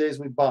had some days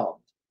we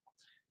bombed.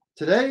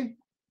 Today,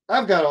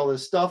 I've got all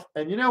this stuff,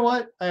 and you know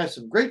what? I have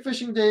some great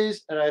fishing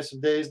days, and I have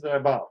some days that I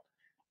bomb.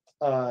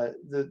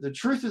 The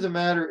truth of the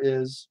matter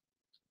is,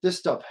 this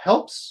stuff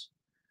helps,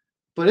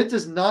 but it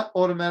does not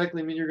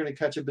automatically mean you're going to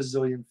catch a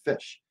bazillion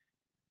fish.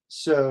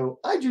 So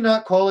I do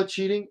not call it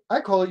cheating.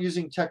 I call it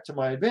using tech to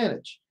my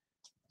advantage,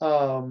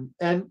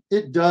 and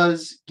it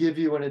does give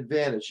you an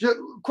advantage.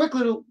 Quick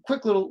little.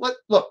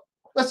 Look.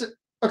 That's it.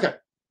 Okay.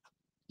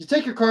 You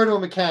take your car to a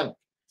mechanic.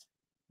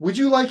 Would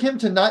you like him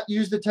to not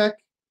use the tech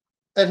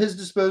at his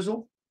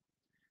disposal?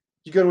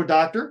 You go to a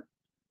doctor,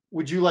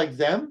 would you like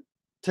them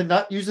to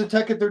not use the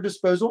tech at their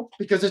disposal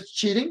because it's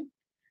cheating?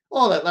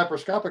 All that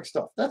laparoscopic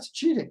stuff, that's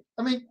cheating.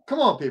 I mean, come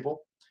on,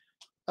 people.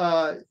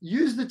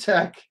 Use the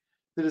tech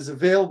that is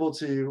available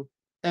to you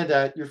and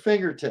at your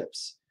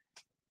fingertips.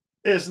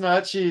 It's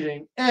not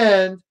cheating,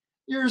 and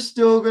you're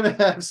still going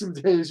to have some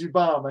days you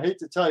bomb. I hate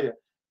to tell you,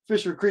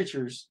 fish are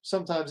creatures.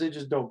 Sometimes they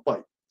just don't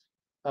bite.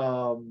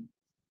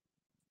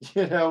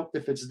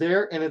 If it's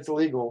there and it's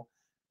legal,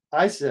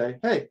 I say,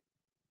 hey,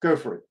 go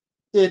for it.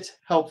 It's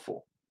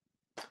helpful.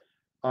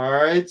 All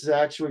right,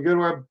 Zach, should we go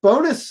to our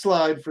bonus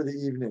slide for the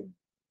evening?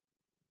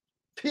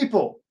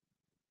 People,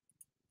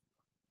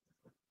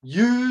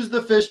 use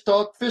the Fish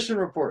Talk fishing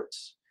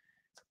reports.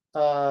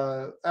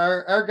 Our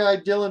guy,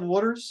 Dylan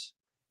Waters,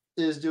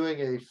 is doing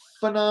a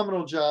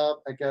phenomenal job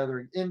at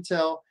gathering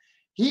intel.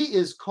 He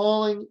is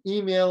calling,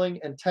 emailing,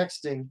 and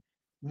texting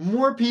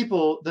more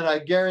people than I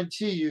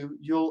guarantee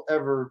you'll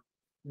ever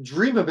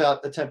dream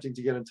about attempting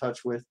to get in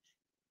touch with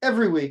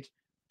every week,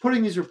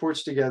 putting these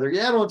reports together.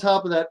 You add on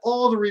top of that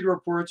all the reader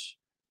reports,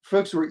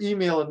 folks who are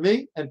emailing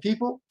me, and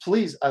people,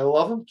 please, I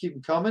love them. Keep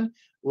them coming.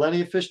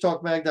 Lenny at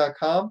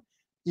fishtalkmag.com.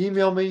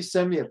 Email me,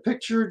 send me a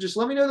picture. Just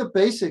let me know the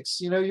basics.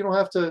 You don't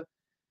have to,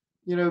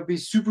 be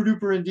super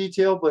duper in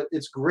detail, but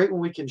it's great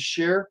when we can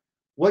share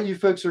what you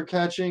folks are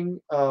catching,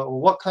 or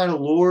what kind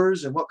of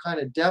lures and what kind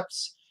of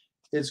depths.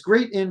 It's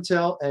great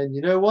intel. And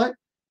you know what?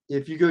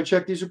 If you go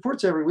check these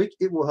reports every week,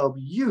 it will help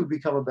you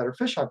become a better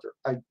fish hunter.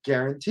 I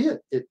guarantee it.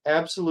 It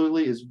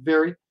absolutely is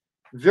very,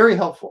 very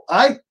helpful.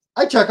 I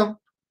check them.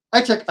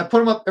 I put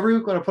them up every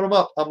week. When I put them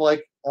up, I'm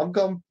like,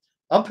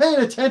 I'm paying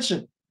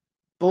attention.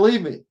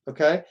 Believe me.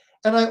 Okay.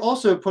 And I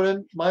also put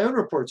in my own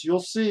reports. You'll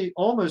see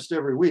almost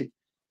every week.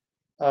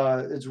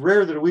 It's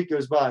rare that a week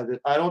goes by that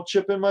I don't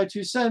chip in my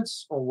 2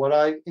 cents on what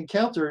I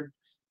encountered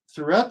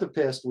throughout the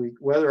past week,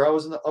 whether I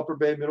was in the upper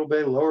bay, middle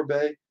bay, lower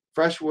bay,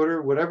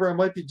 freshwater, whatever I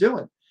might be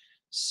doing.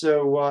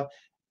 So,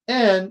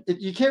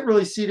 you can't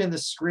really see it in the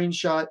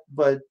screenshot,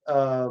 but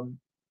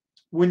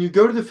when you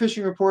go to the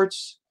fishing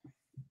reports,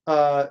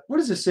 what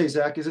does it say,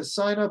 Zach? Is it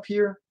sign up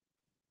here?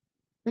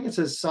 I think it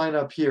says sign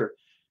up here.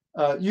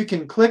 You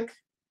can click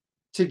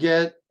to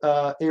get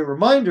a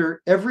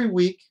reminder every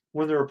week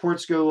when the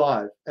reports go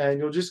live. And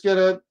you'll just get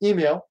an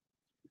email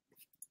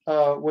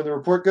when the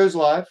report goes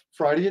live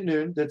Friday at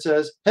noon that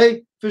says,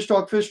 hey, Fish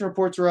Talk fishing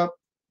reports are up.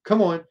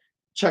 Come on,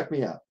 check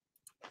me out.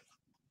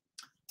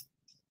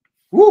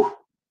 Woo!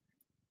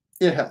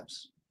 It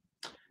helps.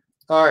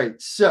 All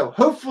right, so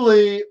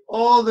hopefully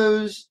all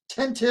those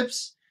 10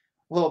 tips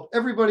will help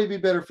everybody be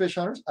better fish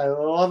hunters. I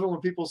love it when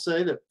people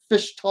say that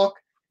Fish Talk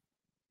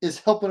is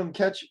helping them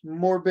catch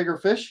more bigger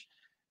fish.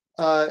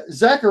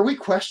 Zach, are we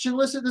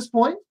questionless at this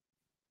point?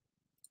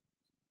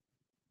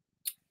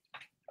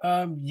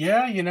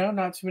 Yeah,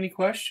 not too many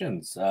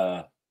questions.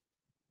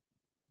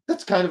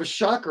 That's kind of a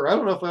shocker. I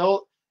don't know if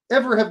I'll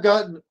ever have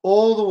gotten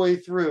all the way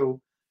through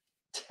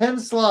 10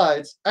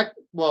 slides,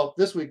 well,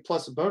 this week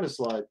plus a bonus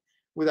slide,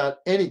 without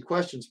any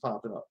questions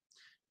popping up.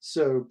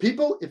 So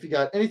people, if you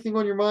got anything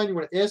on your mind you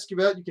want to ask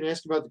about, you can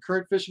ask about the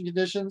current fishing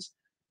conditions,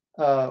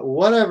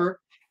 whatever.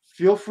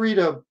 Feel free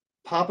to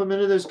pop them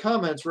into those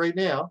comments right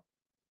now.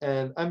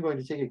 And I'm going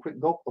to take a quick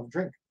gulp of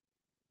drink.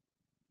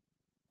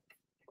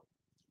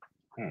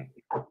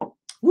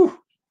 Woo.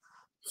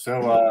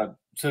 So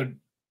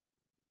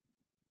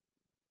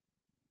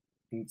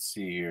let's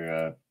see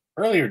here.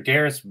 Earlier,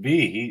 Darius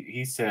B,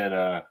 he said,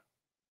 I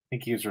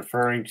think he was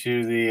referring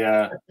to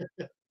the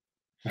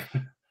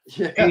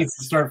he needs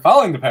to start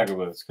following the packer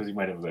boats because he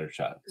might have a better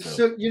shot.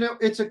 So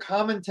it's a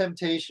common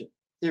temptation.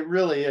 It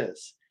really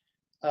is.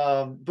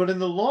 But in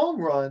the long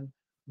run,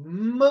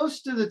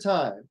 most of the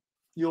time,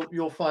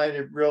 you'll find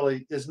it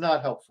really is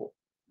not helpful,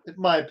 in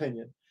my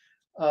opinion.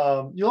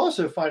 You'll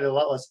also find it a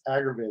lot less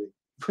aggravating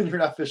when you're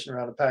not fishing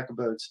around a pack of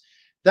boats.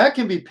 That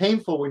can be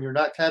painful when you're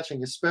not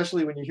catching,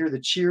 especially when you hear the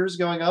cheers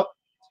going up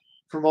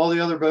from all the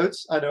other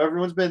boats. I know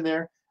everyone's been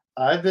there.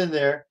 I've been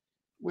there.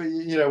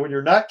 When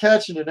you're not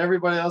catching and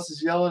everybody else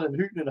is yelling and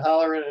hooting and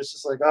hollering, it's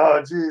just like,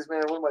 oh, geez,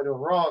 man, what am I doing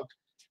wrong?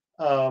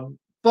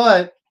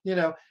 But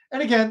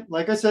and again,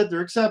 like I said, there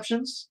are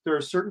exceptions. There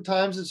are certain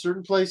times in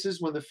certain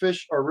places when the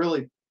fish are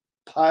really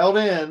piled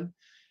in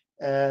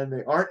and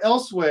they aren't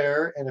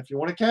elsewhere. And if you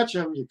want to catch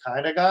them, you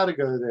kind of got to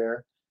go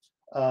there.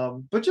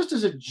 But just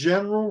as a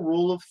general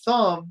rule of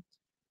thumb,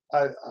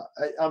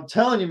 I'm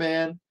telling you,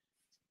 man,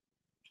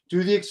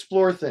 do the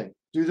explore thing,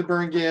 do the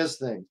burn gas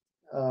thing,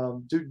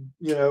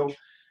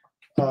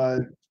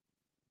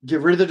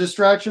 get rid of the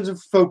distractions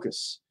and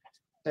focus,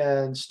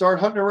 and start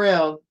hunting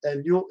around.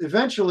 And you're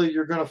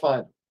going to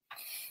find it.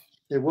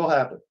 It will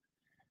happen.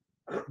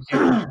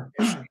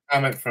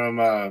 Comment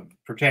from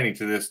pertaining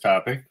to this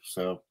topic.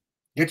 So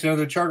get to know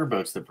the charter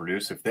boats that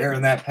produce. If they're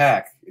in that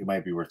pack, it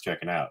might be worth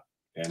checking out.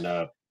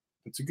 And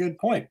it's a good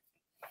point.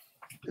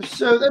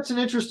 So that's an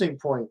interesting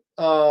point.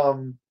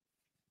 I'm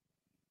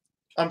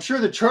sure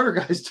the charter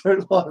guys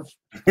don't love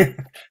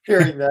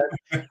hearing that.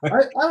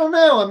 I don't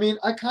know. I mean,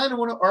 I kind of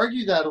want to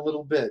argue that a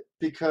little bit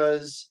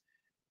because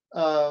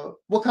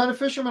what kind of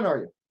fisherman are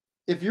you?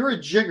 If you're a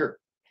jigger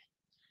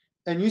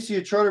and you see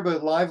a charter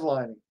boat live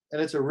lining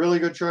and it's a really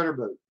good charter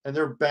boat and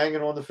they're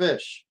banging on the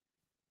fish,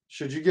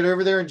 should you get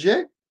over there and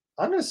jig?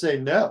 I'm going to say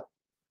no.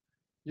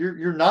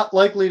 You're not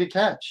likely to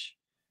catch.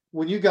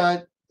 When you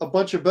got a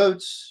bunch of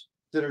boats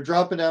that are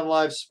dropping down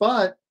live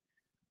spot,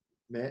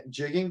 man,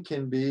 jigging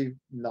can be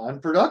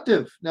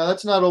non-productive. Now,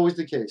 that's not always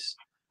the case,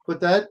 but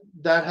that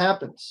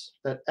happens.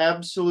 That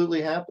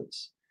absolutely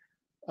happens.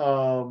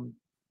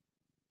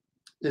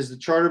 Is the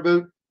charter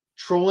boat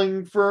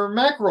trolling for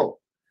mackerel?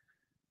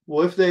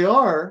 Well, if they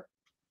are,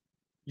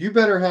 you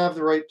better have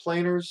the right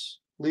planers,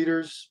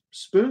 leaders,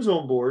 spoons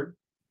on board,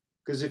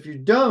 because if you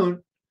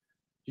don't,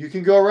 you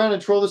can go around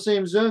and troll the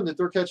same zone that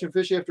they're catching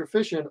fish after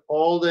fish in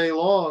all day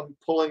long,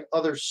 pulling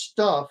other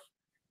stuff,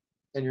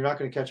 and you're not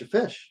going to catch a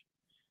fish.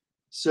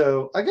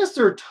 So I guess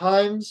there are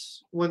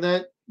times when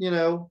that,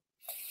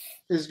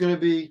 is going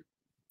to be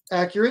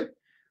accurate,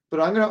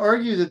 but I'm going to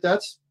argue that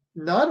that's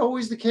not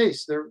always the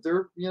case. There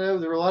are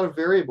a lot of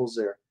variables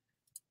there.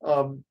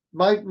 One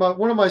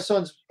of my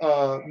sons,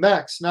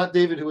 Max, not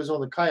David, who was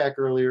on the kayak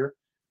earlier,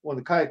 on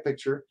the kayak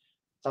picture,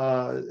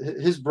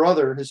 his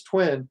brother, his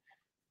twin,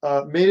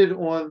 made it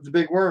on the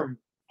big worm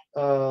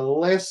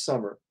last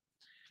summer.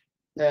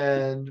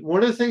 And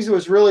one of the things that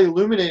was really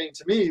illuminating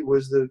to me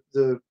was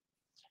the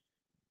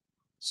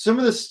some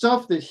of the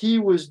stuff that he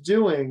was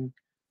doing,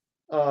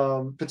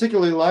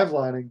 particularly live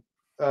lining,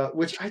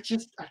 which I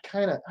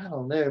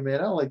don't know, man.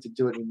 I don't like to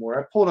do it anymore.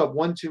 I pulled up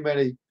one too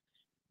many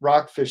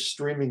rockfish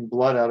streaming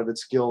blood out of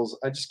its gills.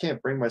 I just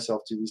can't bring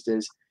myself to these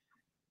days.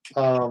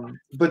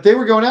 But they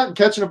were going out and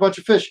catching a bunch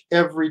of fish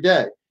every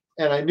day.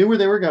 And I knew where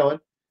they were going.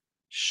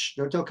 Shh,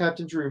 don't tell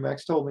Captain Drew.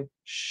 Max told me.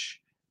 Shh.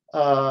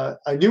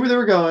 I knew where they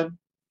were going,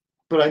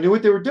 but I knew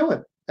what they were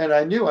doing. And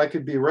I knew I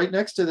could be right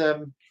next to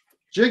them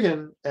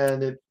jigging,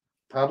 and it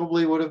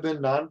probably would have been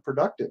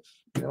non-productive,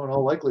 in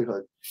all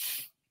likelihood.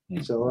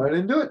 So I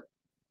didn't do it.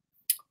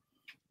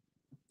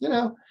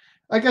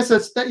 I guess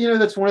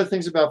that's one of the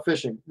things about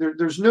fishing.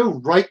 There's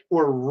no right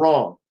or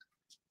wrong.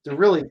 There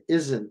really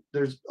isn't.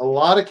 There's a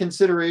lot of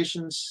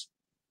considerations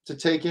to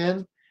take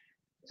in,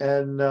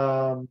 and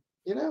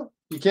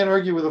you can't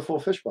argue with a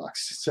full fish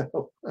box.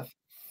 So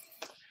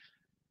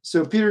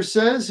So Peter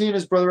says he and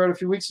his brother out a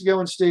few weeks ago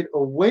and stayed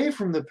away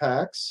from the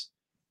packs.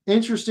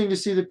 Interesting to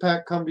see the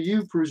pack come to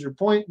you. Proves your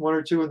point. 1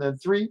 or 2 and then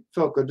 3.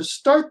 Felt good to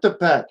start the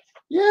pack.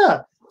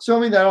 Yeah. So, I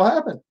mean, that'll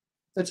happen.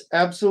 That's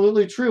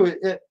absolutely true.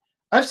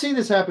 I've seen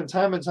this happen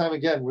time and time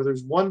again where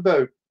there's one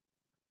boat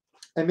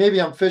and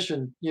maybe I'm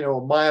fishing, a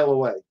mile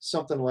away,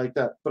 something like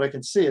that, but I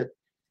can see it.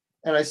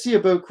 And I see a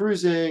boat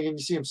cruising and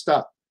you see them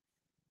stop.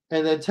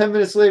 And then 10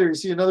 minutes later, you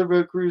see another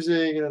boat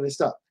cruising and then they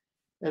stop.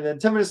 And then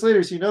 10 minutes later,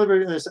 you see another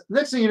boat. And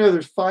next thing you know,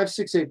 there's 5,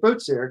 6, 8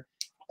 boats there.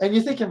 And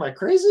you think, am I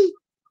crazy?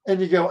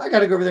 And you go, I got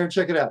to go over there and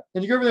check it out.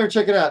 And you go over there and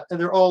check it out. And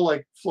they're all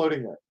like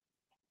floating there.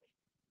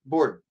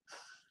 Bored.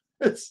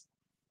 It's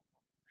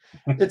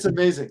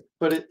amazing.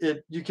 But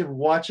you can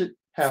watch it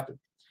happen.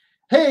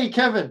 Hey,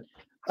 Kevin.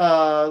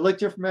 I'd like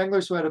to hear from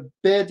anglers who had a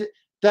bad day.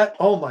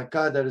 Oh my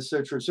God, that is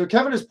so true. So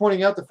Kevin is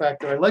pointing out the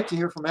fact that I like to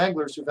hear from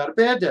anglers who've had a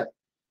bad day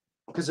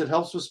because it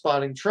helps with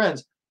spotting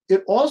trends.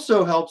 It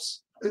also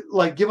helps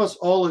give us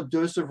all a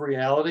dose of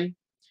reality,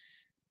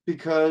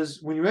 because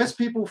when you ask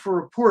people for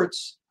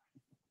reports,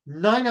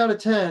 9 out of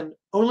 10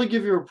 only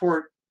give you a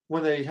report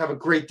when they have a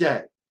great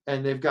day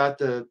and they've got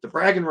the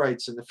bragging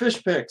rights and the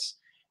fish picks,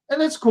 and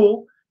that's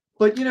cool.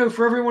 But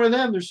for every one of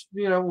them, there's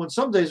when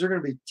some days there are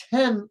going to be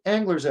 10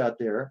 anglers out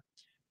there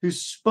who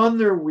spun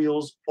their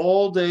wheels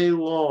all day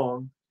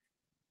long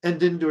and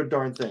didn't do a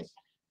darn thing.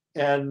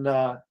 And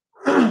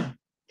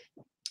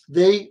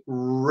they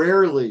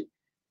rarely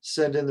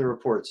send in the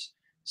reports.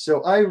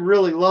 So I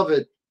really love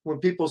it when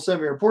people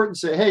send me a report and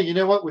say, hey, you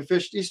know what? We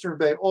fished Eastern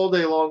Bay all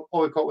day long.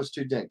 All we caught was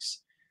 2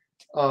 dinks.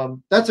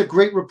 That's a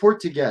great report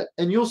to get.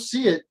 And you'll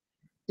see it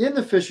in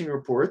the fishing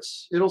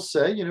reports. It'll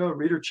say, a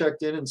reader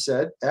checked in and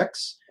said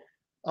X.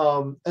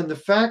 And the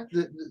fact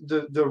that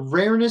the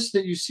rareness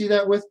that you see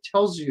that with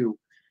tells you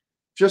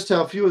just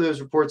how few of those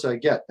reports I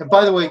get. And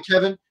by the way,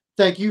 Kevin,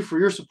 thank you for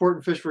your support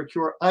in Fish for a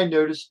Cure. I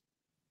noticed.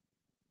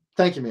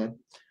 Thank you, man.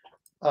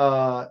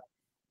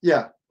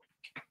 Yeah,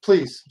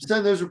 please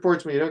send those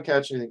reports when you don't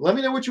catch anything. Let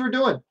me know what you were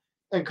doing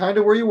and kind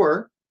of where you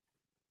were.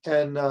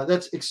 And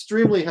that's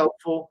extremely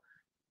helpful.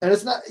 And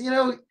it's not,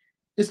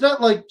 it's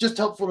not like just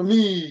helpful to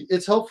me.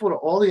 It's helpful to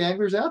all the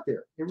anglers out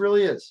there. It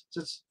really is.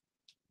 It's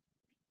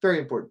very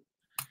important.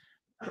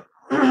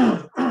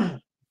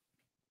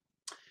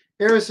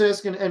 Eric's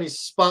asking, any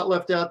spot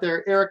left out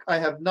there? Eric, I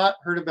have not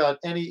heard about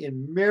any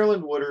in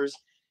Maryland waters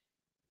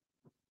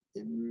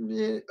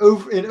in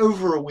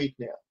over a week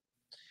now.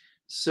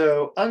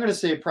 So I'm going to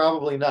say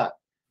probably not.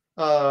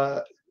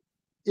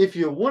 If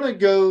you want to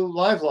go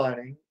live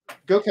lining,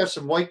 go catch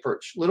some white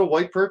perch. Little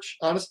white perch,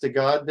 honest to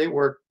God, they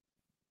work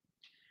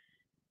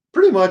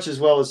pretty much as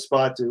well as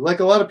spot do. Like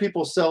a lot of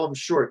people sell them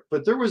short,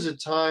 but there was a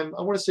time,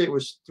 I want to say it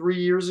was 3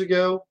 years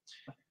ago,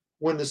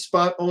 when the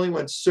spot only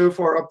went so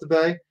far up the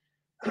bay.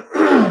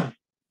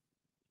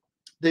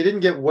 They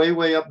didn't get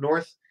way up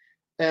north,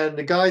 and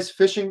the guys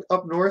fishing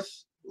up north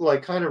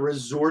kind of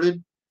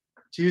resorted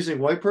to using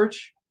white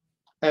perch,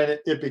 and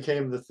it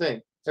became the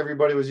thing.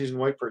 Everybody was using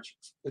white perch.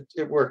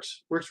 It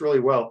works really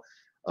well.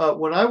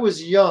 When I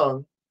was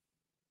young,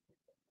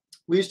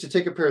 we used to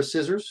take a pair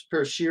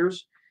of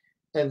shears,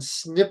 and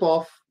snip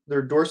off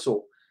their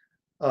dorsal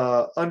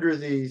under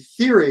the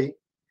theory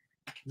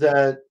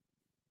that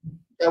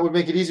would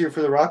make it easier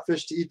for the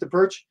rockfish to eat the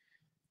perch.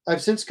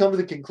 I've since come to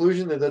the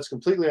conclusion that that's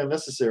completely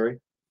unnecessary.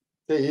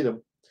 They eat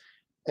them.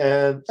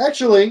 And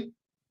actually,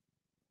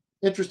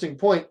 interesting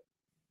point,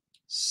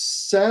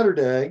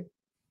 Saturday,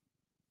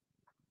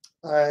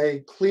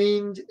 I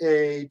cleaned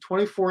a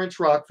 24-inch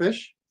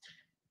rockfish,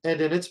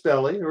 and in its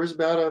belly, there was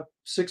about a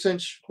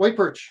 6-inch white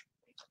perch.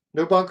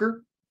 No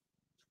bunker.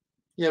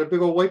 He had a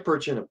big old white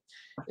perch in him.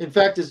 In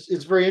fact,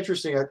 it's very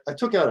interesting. I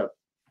took out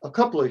a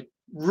couple of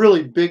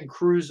really big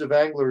crews of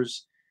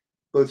anglers,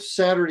 both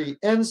Saturday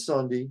and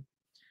Sunday,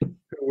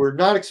 who were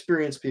not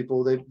experienced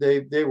people.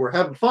 They were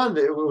having fun.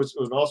 It was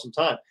an awesome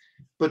time,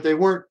 but they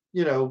weren't,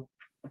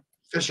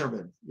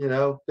 fishermen.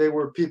 They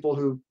were people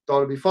who thought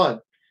it'd be fun,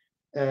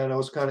 and I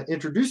was kind of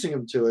introducing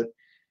them to it.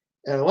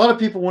 And a lot of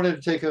people wanted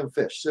to take home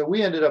fish, so I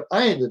ended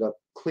up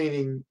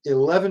cleaning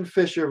 11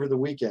 fish over the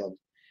weekend,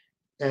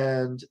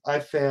 and I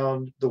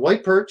found the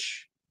white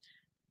perch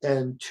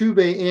and 2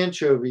 bay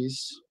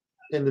anchovies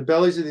in the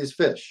bellies of these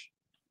fish.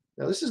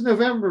 Now, this is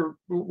November,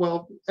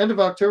 end of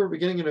October,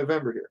 beginning of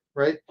November here,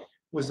 right?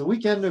 Was the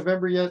weekend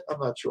November yet? I'm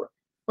not sure.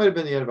 Might have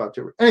been the end of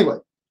October. Anyway,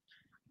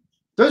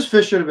 those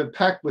fish should have been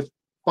packed with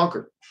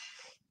bunker.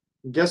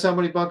 And guess how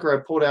many bunker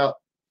I pulled out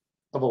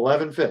of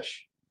 11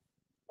 fish?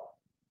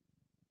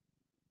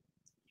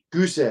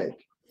 Goose egg.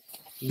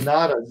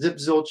 Not a zip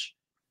zilch.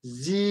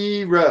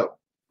 0.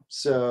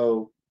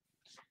 So,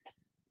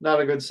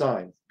 not a good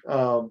sign.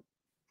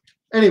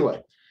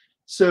 Anyway.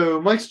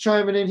 So Mike's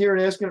chiming in here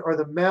and asking, are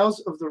the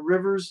mouths of the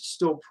rivers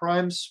still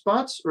prime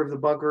spots, or have the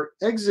bunker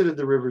exited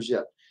the rivers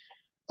yet?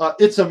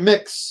 It's a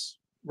mix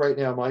right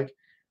now, Mike.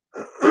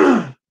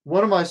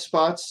 One of my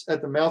spots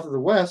at the mouth of the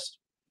West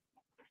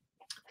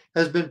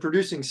has been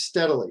producing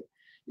steadily.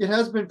 It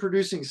has been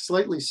producing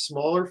slightly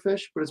smaller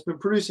fish, but it's been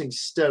producing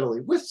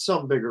steadily with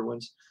some bigger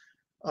ones.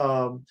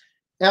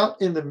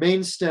 Out in the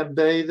main stem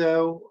bay,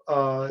 though,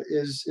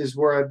 is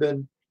where I've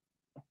been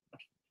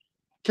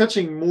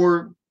catching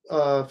more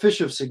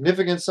fish of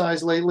significant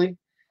size lately.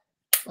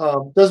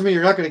 Doesn't mean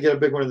you're not going to get a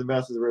big one in the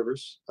mouth of the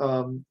rivers,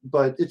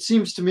 but it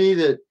seems to me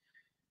that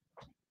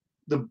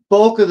the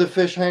bulk of the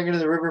fish hanging in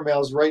the river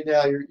mouths right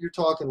now, you're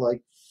talking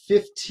like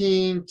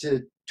 15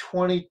 to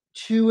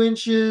 22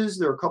 inches.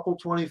 There are a couple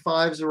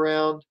 25s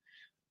around,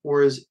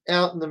 whereas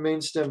out in the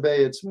main stem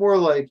bay, it's more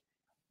like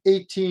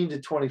 18 to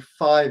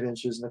 25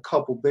 inches and a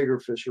couple bigger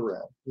fish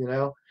around, you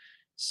know?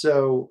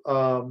 So,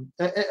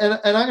 and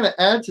I'm going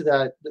to add to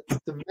that,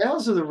 the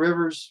mouths of the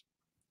rivers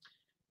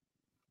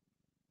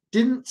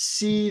didn't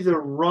see the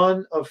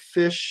run of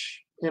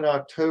fish in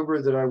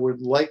October that I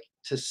would like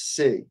to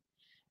see.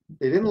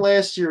 They didn't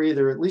last year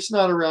either, at least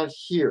not around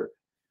here.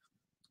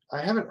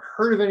 I haven't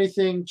heard of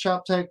anything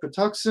chop tank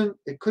Patuxent.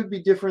 It could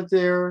be different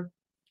there.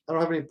 I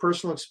don't have any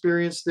personal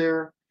experience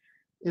there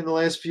in the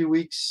last few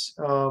weeks.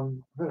 I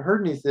haven't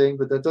heard anything,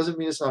 but that doesn't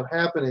mean it's not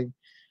happening.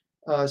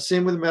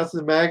 Same with the mouth of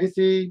the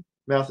Magathie,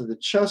 mouth of the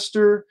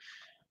Chester.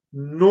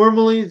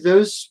 Normally,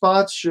 those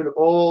spots should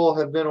all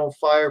have been on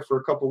fire for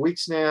a couple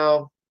weeks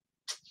now.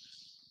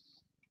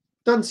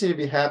 Doesn't seem to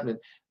be happening.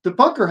 The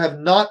bunker have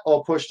not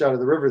all pushed out of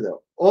the river,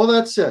 though. All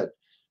that said,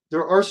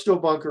 there are still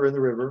bunker in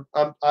the river.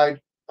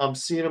 I'm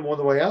seeing them on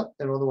the way out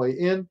and on the way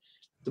in.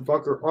 The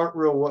bunker aren't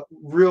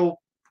real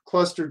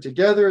clustered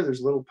together. There's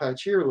a little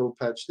patch here, a little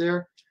patch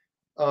there.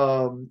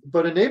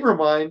 But a neighbor of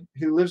mine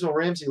who lives on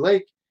Ramsey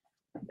Lake,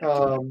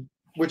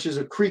 which is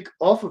a creek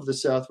off of the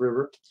South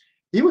River,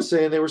 he was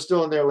saying they were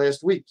still in there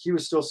last week. He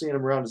was still seeing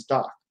them around his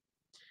dock.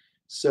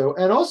 So,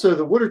 and also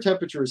the water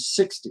temperature is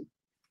 60.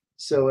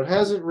 So it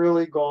hasn't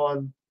really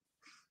gone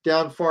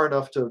down far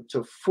enough to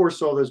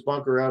force all this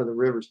bunker out of the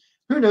rivers.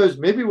 Who knows?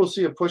 Maybe we'll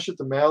see a push at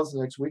the mouths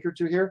the next week or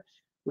two here.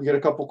 We get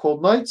a couple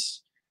cold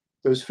nights.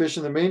 Those fish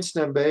in the main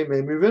stem bay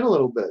may move in a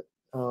little bit.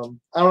 I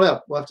don't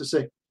know. We'll have to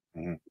see.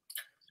 Mm-hmm.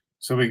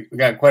 So we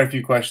got quite a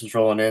few questions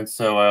rolling in,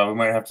 so we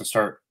might have to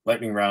start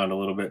lightning round a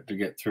little bit to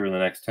get through in the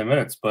next 10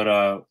 minutes.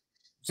 But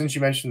since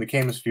you mentioned the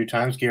Camas a few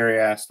times, Gary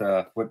asked,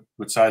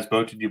 what size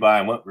boat did you buy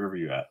and what river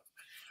you at?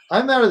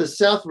 I'm out of the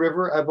South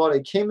River. I bought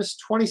a Camas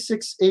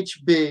 26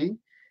 HB.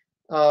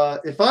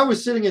 If I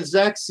was sitting in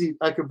Zach's seat,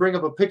 I could bring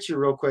up a picture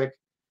real quick,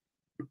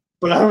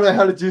 but I don't know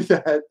how to do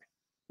that.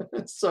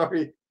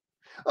 Sorry.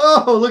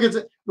 Oh, look at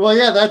it. Well,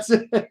 yeah, that's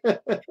it.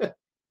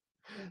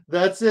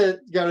 That's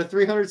it. Got a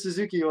 300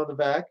 Suzuki on the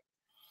back.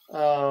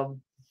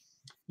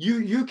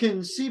 You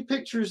can see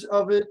pictures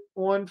of it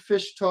on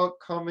Fish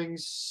Talk coming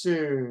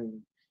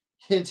soon.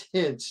 Hint,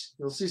 hint.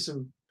 You'll see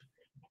some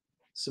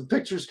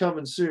pictures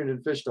coming soon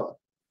in Fish Talk.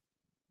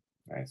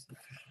 Nice.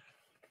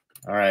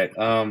 All right.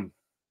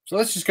 So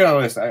let's just go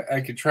on this.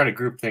 I could try to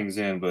group things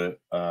in, but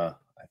I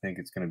think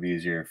it's going to be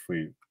easier if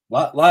we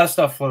lot of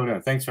stuff flowed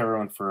in. Thanks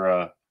everyone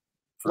for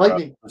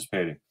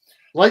participating.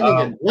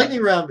 Lightning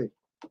around me.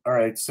 All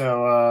right.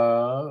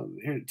 So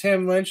here,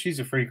 Tim Lynch, he's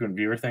a frequent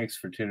viewer. Thanks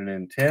for tuning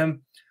in,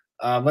 Tim.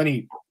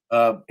 Lenny,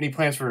 any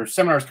plans for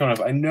seminars coming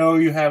up? I know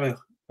you have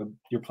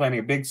you're planning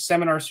a big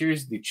seminar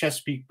series at the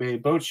Chesapeake Bay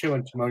Boat Show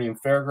and Timonium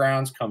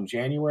Fairgrounds come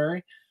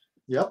January.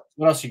 Yep.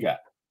 What else you got?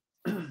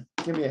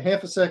 Give me a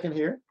half a second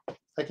here.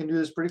 I can do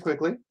this pretty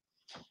quickly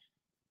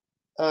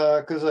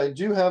because I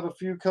do have a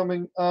few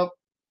coming up.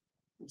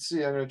 Let's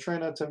see. I'm going to try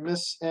not to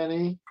miss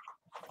any.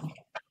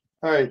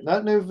 All right.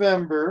 Not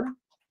November.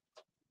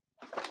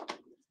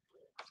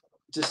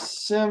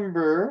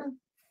 December.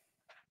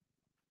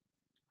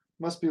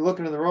 Must be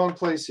looking in the wrong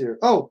place here.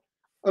 Oh,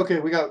 okay.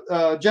 We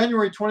got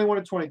January 21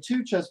 to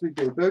 22, Chesapeake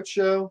Bay Boat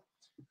Show.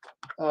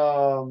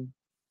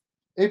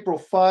 April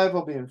 5,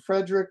 I'll be in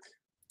Frederick.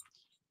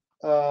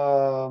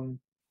 I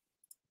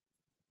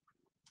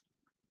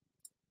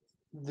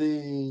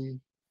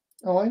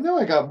know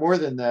I got more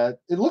than that.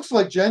 It looks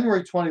like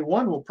January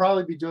 21 we'll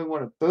probably be doing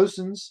one at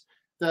Bosun's.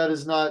 That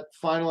is not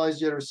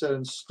finalized yet or set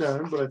in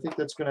stone, but I think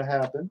that's going to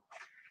happen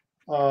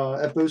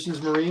at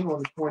Bosun's Marine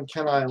on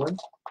Kent Island.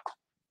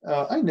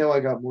 I know I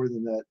got more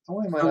than that.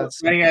 Why am I not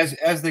seeing?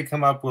 As they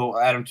come up, we'll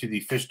add them to the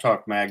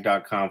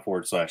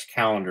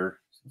fishtalkmag.com/calendar.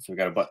 So we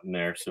got a button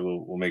there, so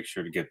we'll make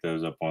sure to get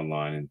those up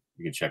online and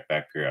you can check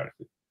back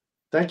periodically.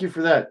 Thank you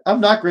for that. I'm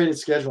not great at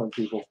scheduling,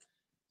 people.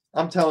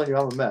 I'm telling you,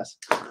 I'm a mess.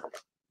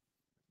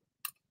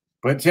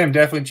 But Tim,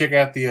 definitely check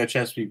out the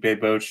Chesapeake Bay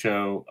Boat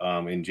Show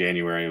in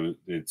January.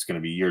 It's going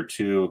to be year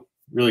 2.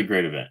 Really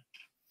great event.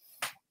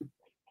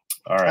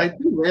 All right. I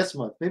did last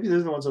month. Maybe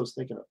those are the ones I was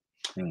thinking of.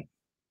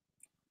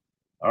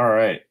 All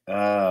right.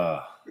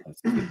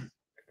 Let's see.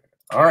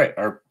 All right.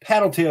 Are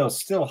paddle tails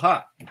still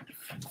hot?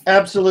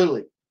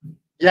 Absolutely.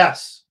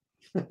 Yes.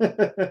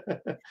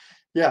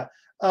 Yeah.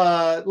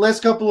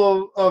 Last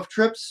couple of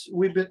trips,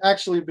 we've been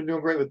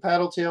doing great with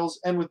paddle tails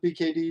and with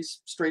BKDs,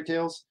 straight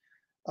tails.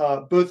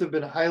 Both have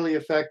been highly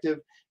effective.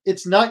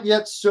 It's not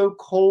yet so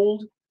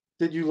cold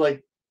that you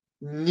like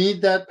need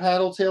that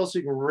paddle tail so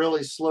you can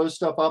really slow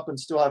stuff up and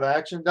still have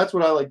action. That's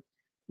what I like.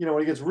 You know,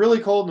 when it gets really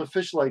cold and the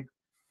fish like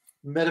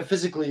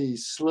metaphysically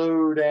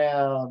slow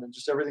down and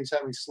just everything's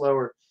happening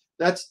slower.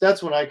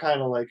 that's when I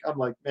kind of like, I'm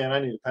like, man, I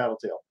need a paddle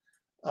tail.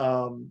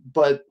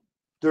 But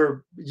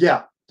they're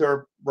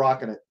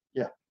rocking it.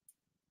 Yeah.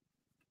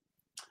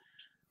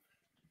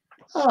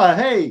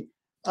 Hey,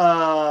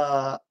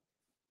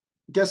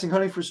 guessing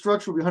hunting for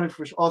structure will be hunting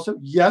for fish also.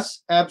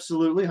 Yes,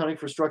 absolutely. Hunting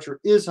for structure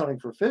is hunting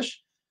for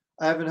fish.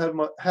 I haven't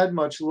had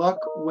much luck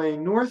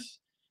weighing north.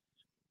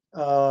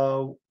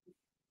 I'm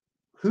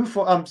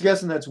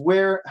guessing that's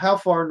where, how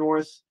far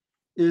north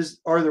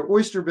are there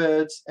oyster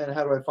beds, and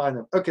how do I find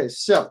them? Okay,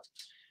 so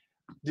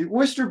the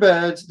oyster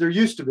beds, there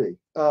used to be.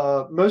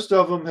 Most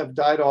of them have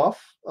died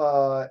off.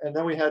 And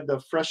then we had the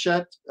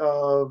freshet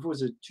of, what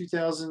was it,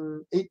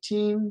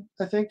 2018,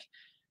 I think,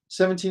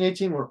 17,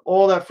 18, where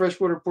all that fresh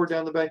water poured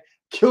down the bay,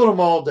 killed them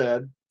all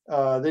dead.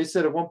 They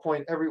said at one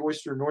point every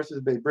oyster north of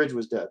the Bay Bridge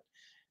was dead.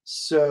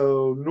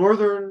 So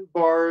northern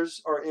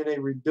bars are in a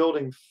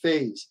rebuilding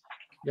phase.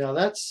 Now,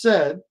 that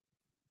said,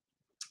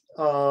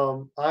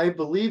 I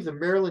believe the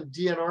Maryland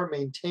DNR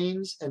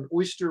maintains an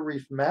oyster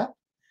reef map.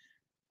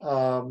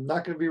 I'm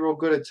not going to be real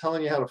good at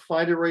telling you how to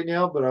find it right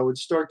now, but I would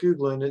start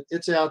Googling it.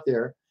 It's out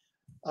there.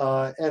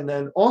 And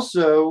then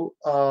also,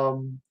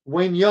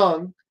 Wayne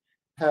Young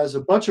has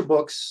a bunch of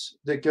books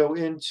that go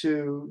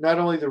into not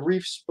only the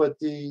reefs, but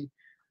the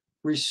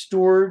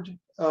restored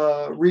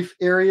reef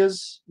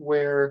areas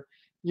where,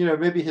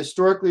 maybe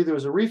historically there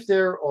was a reef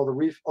there, oh,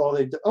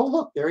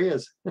 look, there he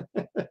is.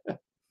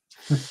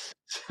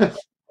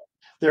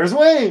 There's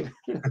Wayne.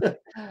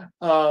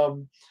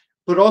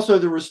 But also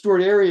the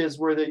restored areas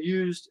where they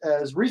used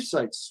as reef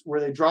sites,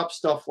 where they drop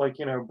stuff like,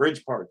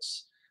 bridge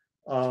parts.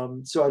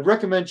 So I'd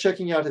recommend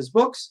checking out his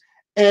books.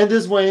 And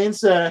as Wayne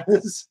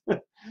says,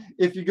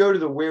 if you go to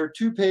the Where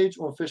To page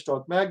on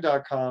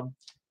fishtalkmag.com,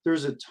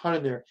 there's a ton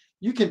in there.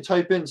 You can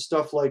type in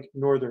stuff like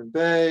Northern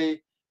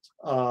Bay.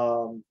 I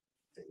don't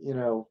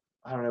know,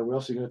 what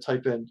else are you going to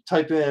type in?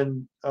 Type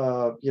in,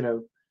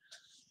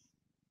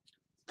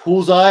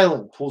 Pools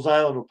Island. Pools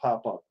Island will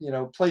pop up,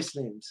 place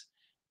names.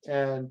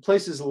 And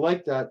places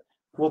like that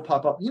will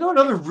pop up.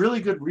 Another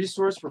really good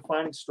resource for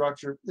finding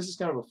structure, this is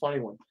kind of a funny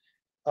one,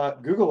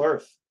 Google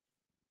Earth.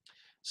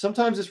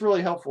 Sometimes it's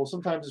really helpful.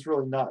 Sometimes it's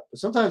really not.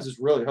 But sometimes it's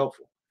really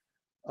helpful.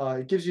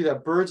 It gives you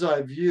that bird's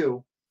eye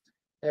view.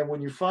 And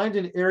when you find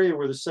an area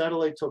where the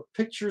satellite took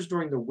pictures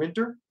during the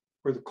winter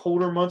or the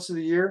colder months of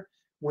the year,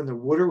 when the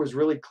water was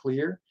really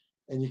clear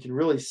and you can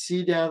really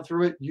see down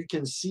through it, you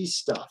can see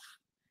stuff,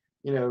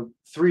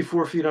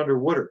 3-4 feet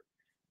underwater.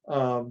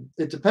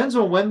 It depends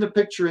on when the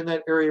picture in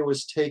that area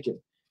was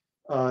taken.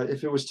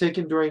 If it was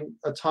taken during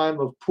a time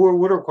of poor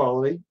water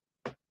quality,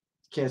 you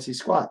can't see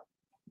squat,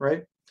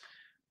 right?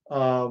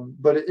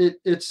 But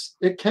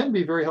it can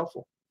be very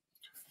helpful.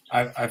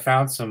 I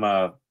found some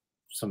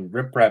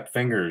riprap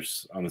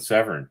fingers on the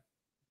Severn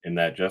in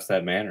just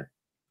that manner.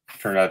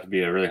 Turned out to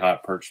be a really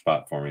hot perch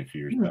spot for me a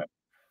few years back.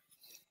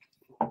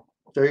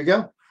 There you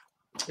go.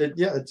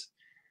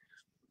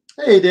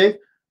 Hey, Dave.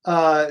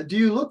 Do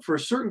you look for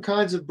certain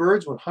kinds of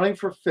birds when hunting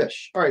for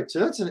fish? All right, so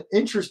that's an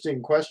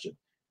interesting question.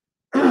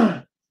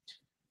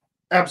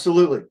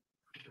 Absolutely.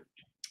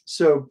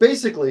 So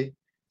basically,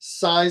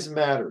 size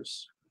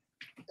matters.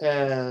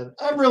 And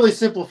I'm really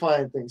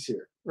simplifying things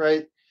here,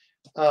 right?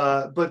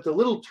 But the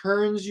little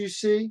terns you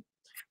see,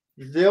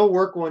 they'll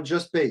work on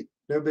just bait,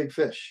 no big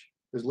fish.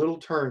 There's little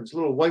terns,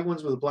 little white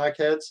ones with the black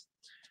heads.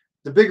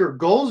 The bigger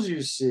gulls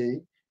you see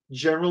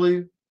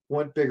generally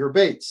want bigger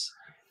baits.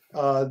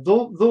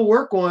 They'll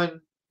work on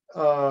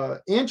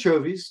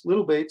anchovies,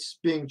 little baits,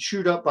 being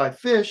chewed up by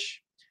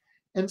fish.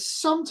 And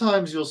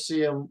sometimes you'll see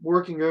them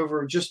working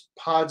over just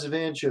pods of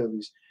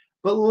anchovies,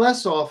 but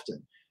less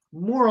often.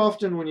 More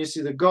often when you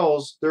see the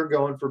gulls, they're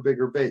going for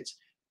bigger baits.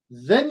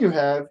 Then you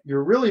have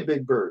your really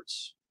big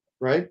birds,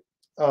 right?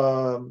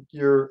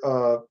 Your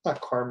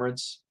not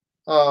cormorants.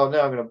 Oh,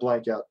 now I'm going to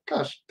blank out.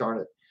 Gosh darn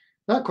it.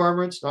 Not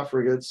cormorants, not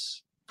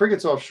frigates.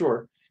 Frigates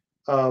offshore.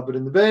 But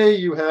in the bay,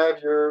 you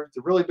have the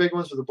really big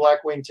ones with the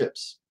black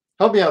wingtips.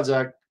 Help me out,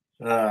 Zach.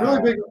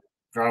 Really big.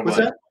 What's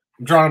that?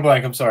 I'm drawing a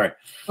blank. I'm sorry.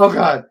 Oh,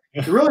 God.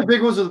 The really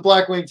big ones with the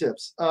black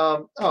wingtips.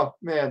 Oh,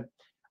 man.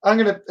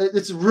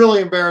 It's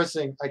really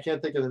embarrassing. I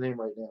can't think of the name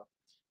right now.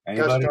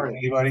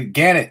 Anybody?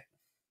 Gannet.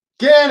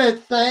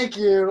 Gannet. Thank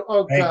you.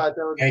 Oh, God.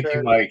 That was thank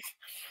you, Mike.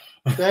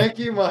 Thank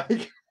you,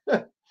 Mike.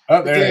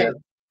 Oh, there it is.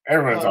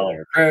 Everyone's all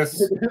there.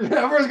 Chris.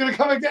 Everyone's going to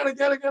come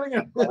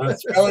again. Well,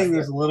 spelling,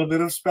 there's a little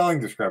bit of spelling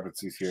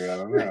discrepancies here. I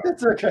don't know.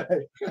 It's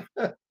okay.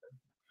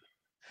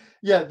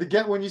 Yeah,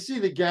 when you see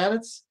the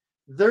gannets,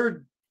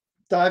 they're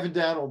diving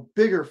down on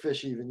bigger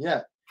fish even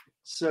yet.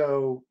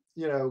 So,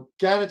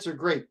 gannets are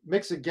great.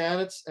 Mix of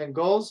gannets and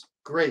gulls,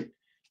 great.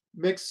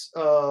 Mix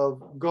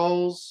of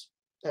gulls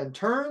and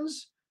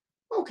terns,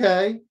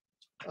 okay.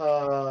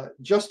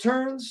 Just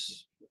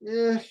terns,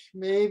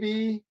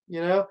 maybe,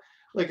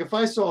 Like if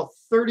I saw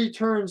 30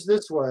 terns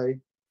this way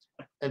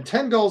and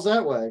 10 gulls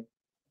that way,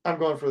 I'm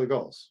going for the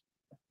gulls.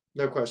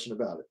 No question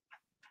about it.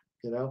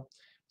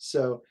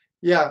 So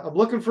yeah, I'm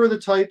looking for the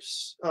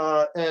types.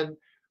 And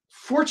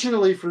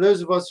fortunately for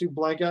those of us who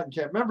blank out and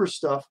can't remember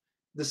stuff,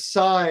 the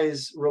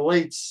size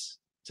relates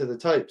to the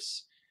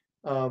types.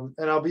 And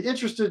I'll be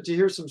interested to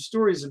hear some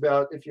stories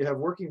about if you have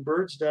working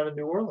birds down in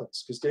New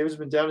Orleans, because David's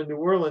been down in New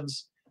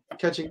Orleans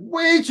catching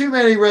way too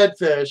many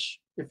redfish,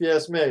 if you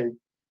ask me.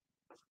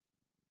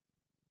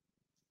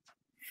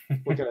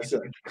 What can I say?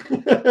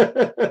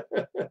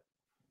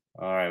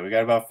 All right, we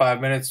got about 5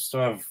 minutes.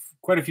 Still have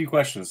quite a few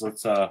questions.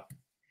 Let's try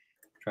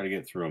to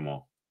get through them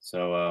all.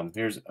 So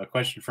here's a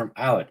question from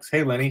Alex.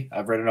 Hey, Lenny,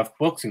 I've read enough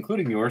books,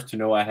 including yours, to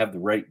know I have the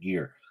right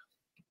gear.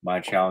 My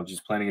challenge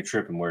is planning a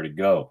trip and where to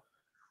go.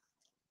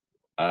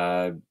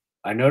 I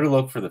know to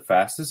look for the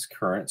fastest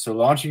current. So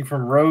launching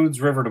from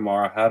Rhodes River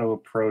tomorrow, how to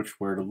approach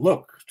where to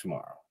look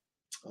tomorrow.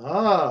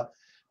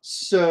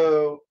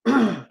 So,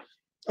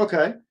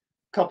 okay,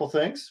 couple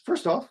things.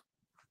 First off,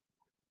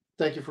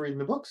 thank you for reading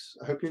the books.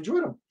 I hope you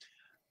enjoyed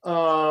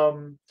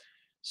them.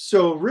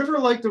 So river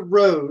like the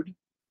road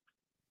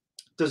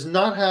does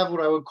not have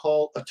what I would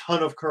call a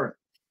ton of current,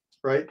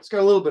 right? It's got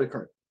a little bit of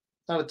current,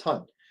 not a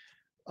ton.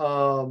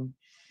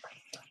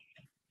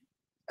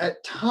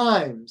 At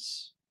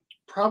times,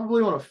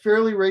 probably on a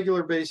fairly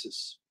regular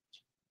basis,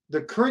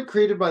 the current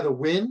created by the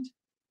wind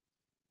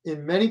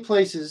in many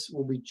places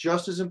will be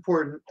just as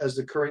important as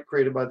the current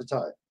created by the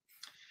tide.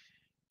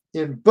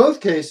 In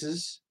both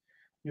cases,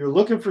 you're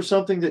looking for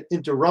something that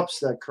interrupts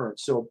that current.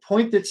 So a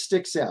point that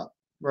sticks out,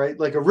 right?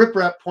 Like a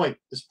riprap point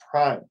is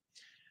prime.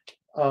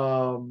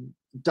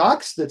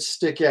 Docks that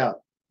stick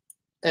out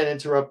and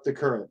interrupt the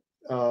current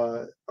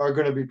are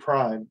going to be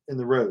prime in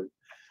the road.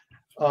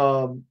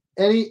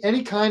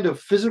 Any kind of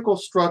physical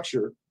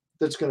structure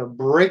that's going to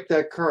break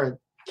that current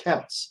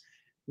counts.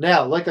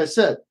 Now, like I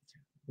said,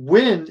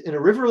 wind in a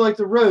river like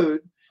the Road,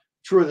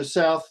 true of the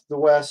south, the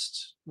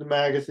west, the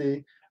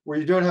Magathie, where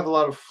you don't have a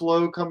lot of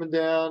flow coming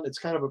down. It's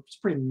kind of it's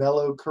pretty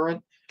mellow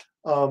current.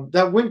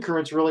 That wind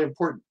current's really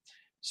important.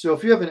 So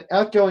if you have an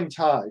outgoing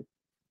tide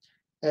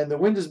and the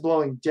wind is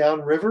blowing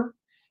downriver,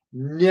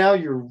 now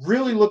you're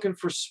really looking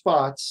for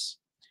spots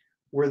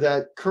where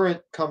that current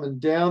coming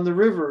down the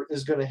river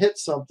is going to hit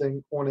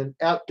something on an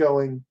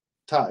outgoing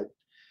tide.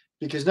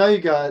 Because now you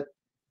got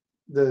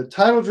the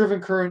tidal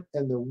driven current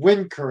and the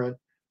wind current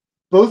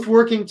both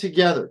working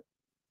together.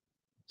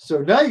 So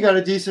now you got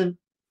a decent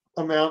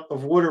amount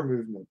of water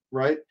movement,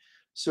 right?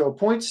 So a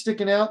point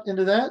sticking out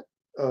into that,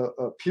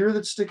 a pier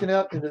that's sticking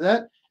out into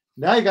that,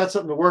 now you got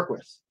something to work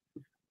with.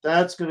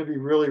 That's going to be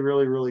really,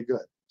 really, really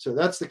good. So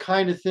that's the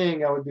kind of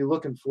thing I would be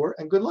looking for.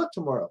 And good luck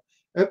tomorrow.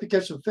 I hope you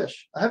catch some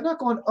fish. I have not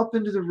gone up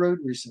into the road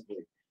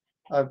recently.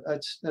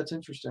 That's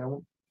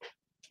interesting.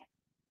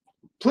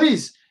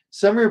 Please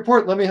send me a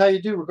report. Let me know how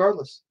you do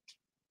regardless.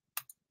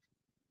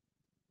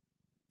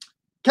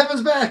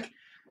 Kevin's back.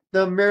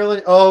 The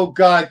Maryland. Oh,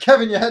 God.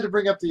 Kevin, you had to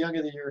bring up the Young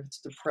of the Year. It's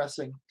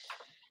depressing.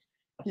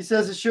 He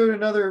says it showed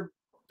another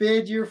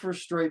bad year for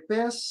striped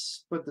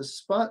bass, but the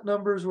spot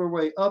numbers were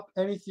way up.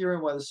 Any theory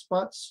on why the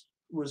spots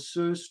was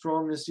so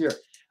strong this year?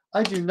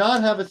 I do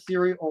not have a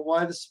theory on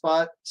why the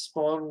spot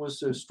spawn was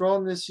so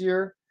strong this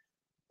year.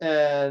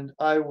 And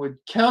I would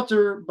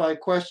counter by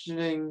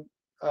questioning,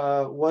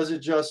 was it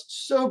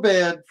just so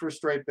bad for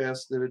striped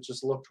bass that it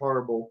just looked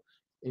horrible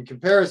in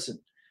comparison?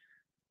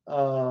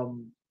 I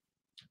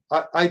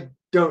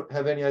don't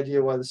have any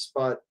idea why the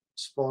spot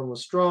spawn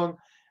was strong.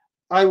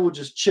 I will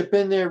just chip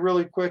in there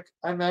really quick.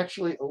 I'm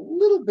actually a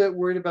little bit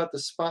worried about the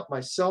spot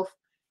myself.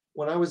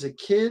 When I was a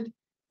kid,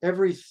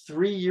 every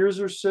 3 years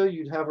or so,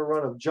 you'd have a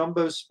run of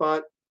jumbo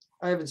spot.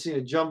 I haven't seen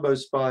a jumbo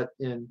spot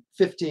in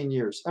 15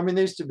 years. I mean,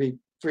 they used to be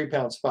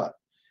 3-pound spot.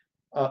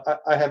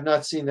 I have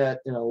not seen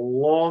that in a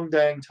long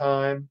dang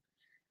time.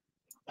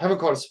 I haven't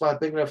caught a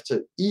spot big enough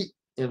to eat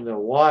in a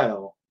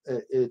while.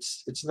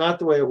 It's not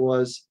the way it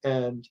was.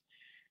 And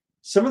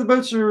some of the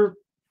boats are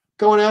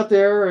going out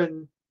there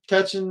and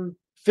catching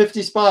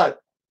 50 spot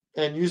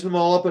and using them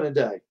all up in a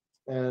day.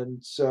 And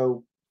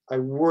so I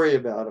worry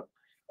about them.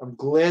 I'm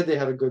glad they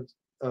had a good,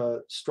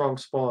 strong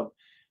spawn.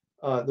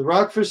 The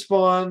rockfish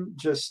spawn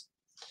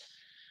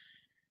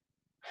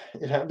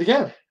it happened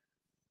again.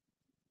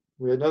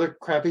 We had another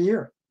crappy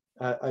year.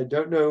 I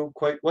don't know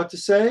quite what to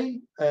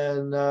say.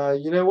 And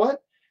you know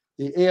what?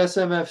 The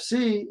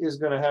ASMFC is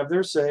going to have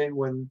their say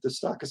when the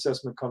stock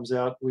assessment comes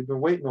out. We've been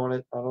waiting on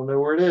it. I don't know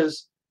where it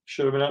is.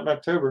 Should have been out in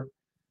October.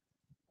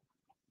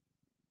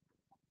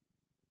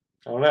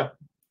 I don't know.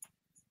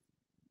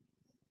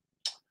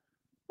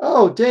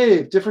 Oh,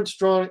 Dave, different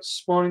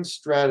spawning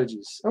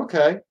strategies.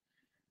 Okay.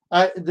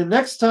 The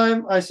next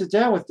time I sit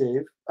down with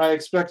Dave, I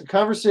expect a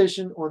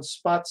conversation on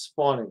spot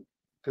spawning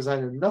because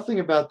I know nothing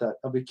about that.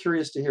 I'll be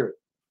curious to hear it.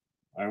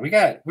 All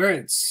right, we're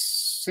at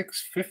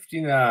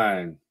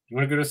 6:59. You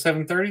want to go to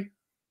 7:30?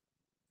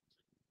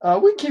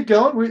 We can keep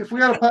going. If we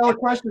got a pile of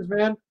questions,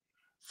 man,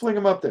 fling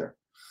them up there.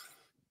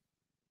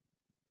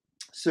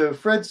 So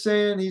Fred's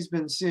saying he's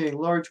been seeing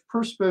large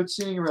purse boats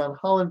sitting around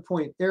Holland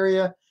Point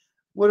area.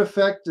 What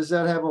effect does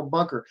that have on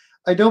bunker?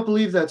 I don't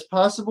believe that's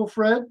possible,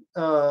 Fred.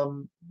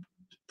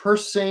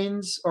 Purse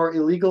seines are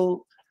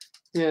illegal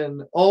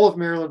in all of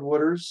Maryland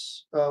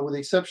waters, with the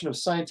exception of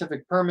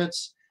scientific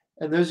permits,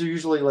 and those are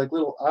usually like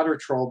little otter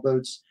trawl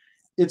boats.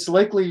 It's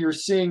likely you're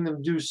seeing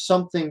them do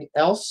something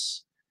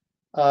else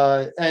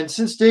And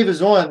since Dave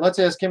is on, let's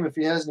ask him if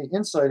he has any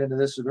insight into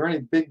this. Are there any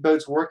big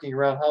boats working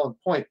around Holland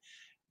Point?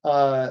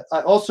 I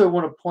also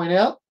want to point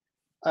out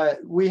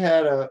we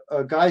had a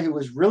guy who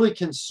was really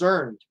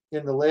concerned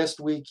in the last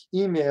week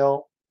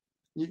email.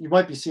 You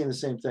might be seeing the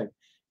same thing.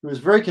 He was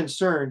very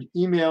concerned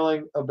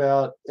emailing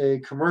about a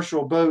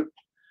commercial boat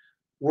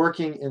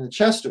working in the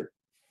Chester,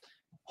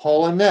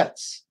 hauling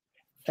nets.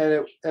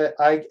 And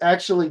I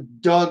actually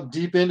dug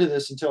deep into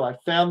this until I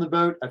found the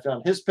boat. I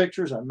found his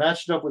pictures. I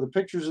matched it up with the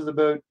pictures of the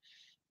boat.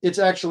 It's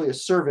actually a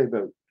survey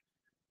boat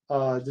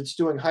that's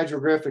doing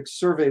hydrographic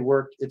survey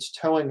work. It's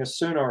towing a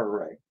sonar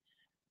array.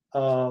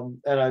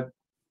 And I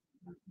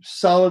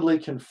solidly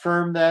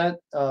confirmed that.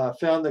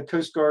 Found the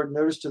Coast Guard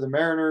notice to the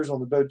mariners on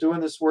the boat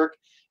doing this work.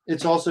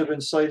 It's also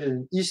been sighted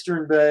in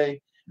Eastern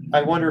Bay.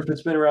 I wonder if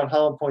it's been around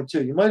Holland Point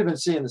too. You might have been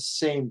seeing the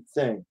same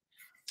thing.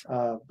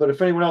 But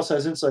if anyone else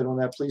has insight on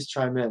that, please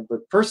chime in.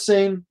 But purse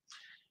seine,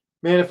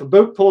 man, if a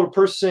boat pulled a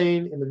purse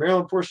seine in the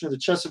Maryland portion of the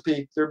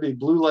Chesapeake, there'd be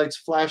blue lights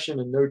flashing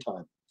in no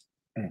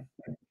time.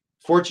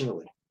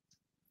 Fortunately.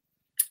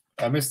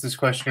 I missed this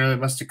question earlier. It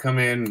must have come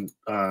in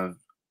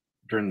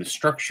during the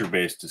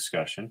structure-based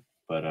discussion,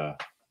 but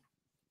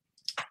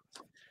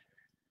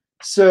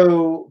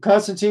so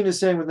Constantine is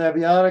saying with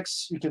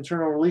navionics, you can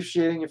turn on relief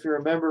shading if you're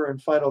a member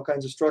and find all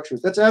kinds of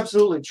structures. That's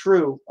absolutely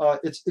true.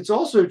 It's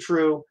also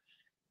true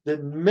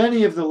that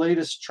many of the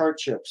latest chart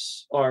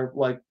chips are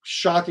like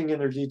shocking in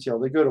their detail.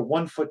 They go to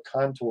 1 foot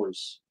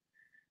contours.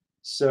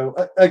 So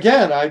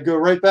again, I go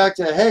right back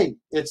to, hey,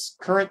 it's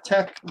current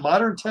tech,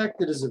 modern tech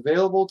that is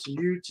available to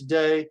you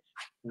today.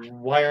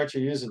 Why aren't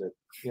you using it?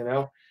 You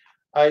know,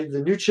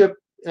 the new chip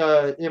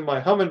in my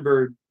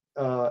Humminbird,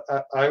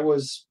 I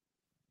was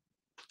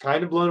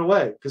kind of blown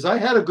away because I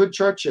had a good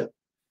chart chip.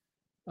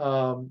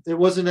 It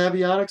wasn't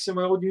Navionics in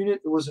my old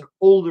unit. It was an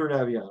older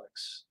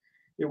Navionics.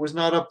 It was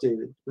not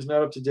updated. It was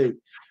not up to date.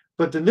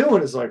 But the new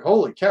one is like,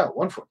 holy cow,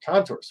 1 foot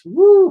contours.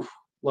 Woo!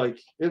 Like,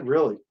 it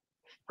really.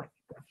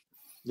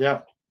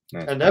 Yeah.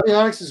 Nice. And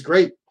Navionics is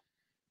great.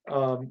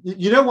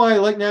 You know why I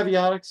like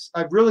Navionics?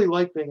 I really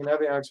like being a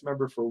Navionics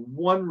member for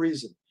one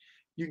reason.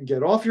 You can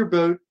get off your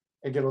boat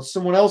and get on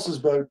someone else's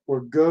boat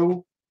or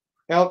go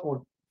out on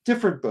a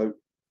different boat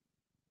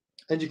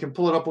and you can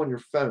pull it up on your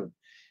phone.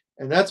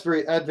 And that's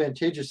very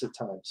advantageous at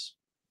times.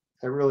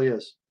 It really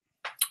is.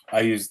 I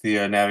use the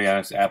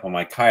Navionics app on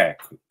my kayak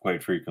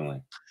quite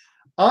frequently.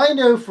 I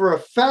know for a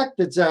fact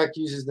that Zach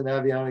uses the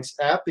Navionics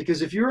app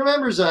because if you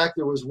remember, Zach,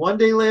 there was one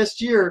day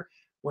last year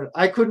when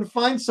I couldn't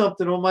find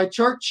something on my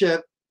chart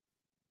chip,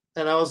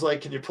 and I was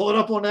like, "Can you pull it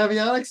up on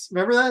Navionics?"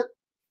 Remember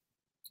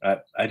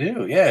that? I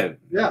do, yeah.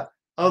 Yeah,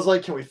 I was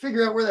like, "Can we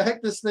figure out where the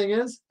heck this thing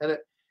is?" And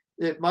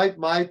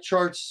my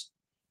charts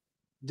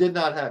did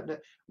not have.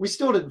 We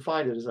still didn't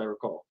find it, as I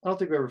recall. I don't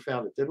think we ever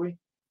found it, did we?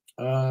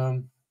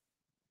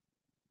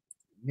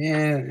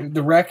 Yeah,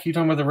 the wreck. You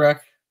talking about the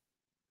wreck?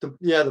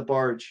 The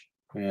barge.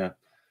 Yeah.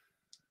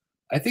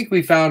 I think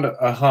we found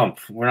a hump.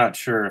 We're not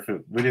sure if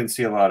we didn't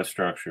see a lot of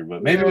structure,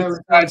 but maybe with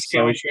the side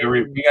scan, we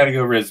got to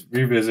go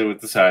revisit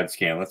with the side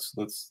scan. Let's.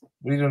 What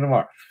are you doing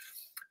tomorrow?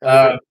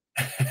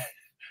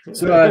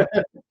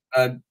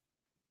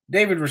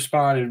 David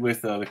responded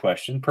with the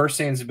question: purse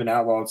seines have been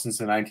outlawed since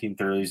the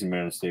 1930s in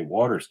Maryland state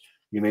waters.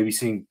 You may be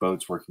seeing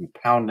boats working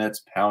pound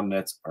nets. Pound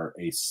nets are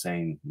a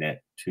seine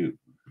net too.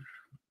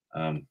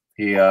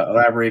 He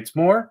elaborates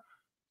more.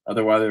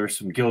 Otherwise, there are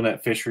some gill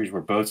net fisheries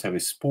where boats have a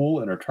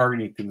spool and are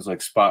targeting things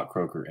like spot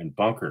croaker and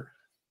bunker.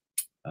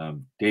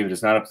 David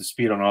is not up to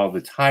speed on all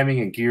the timing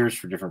and gears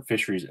for different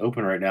fisheries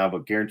open right now,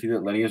 but guarantee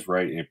that Lenny is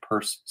right. A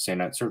purse seine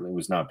net certainly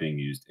was not being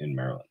used in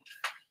Maryland.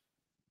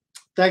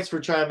 Thanks for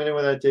chiming in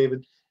with that,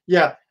 David.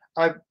 Yeah,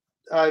 I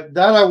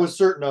was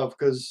certain of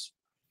because,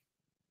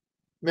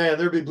 man,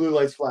 there'd be blue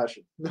lights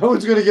flashing. No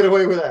one's going to get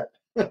away with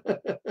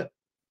that.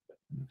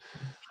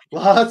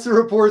 Lots of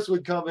reports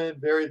would come in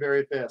very,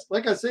 very fast.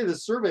 Like I say, the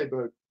survey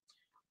boat,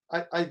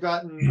 I've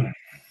gotten,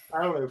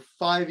 I don't know,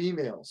 5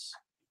 emails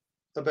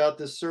about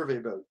this survey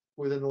boat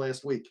within the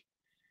last week,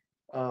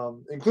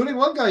 including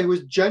one guy who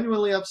was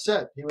genuinely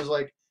upset. He was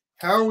like,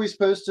 how are we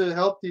supposed to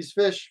help these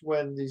fish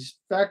when these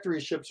factory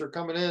ships are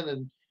coming in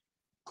and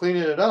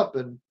cleaning it up?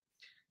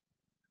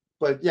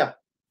 But yeah,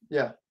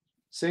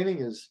 seining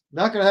is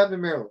not going to happen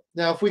in Maryland.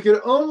 Now, if we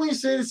could only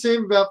say the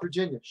same about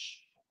Virginia.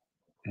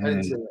 I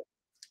didn't say that.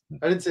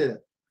 I didn't say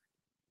that.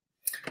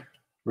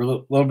 We're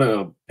a little bit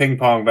of ping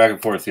pong back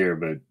and forth here,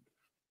 but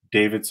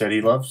David said he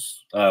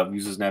loves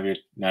uses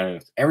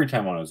Navionics every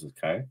time on his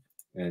kayak,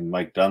 and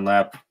Mike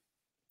Dunlap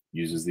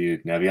uses the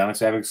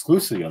Navionics app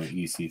exclusively on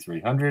the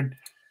EC300.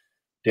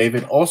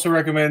 David also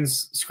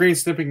recommends screen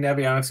snipping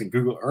Navionics and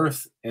Google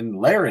Earth and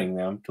layering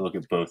them to look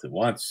at both at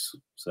once.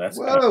 So that's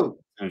kind of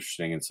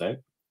interesting insight.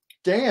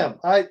 Damn!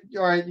 All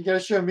right, you got to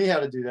show me how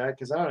to do that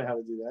because I don't know how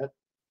to do that.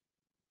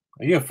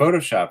 You have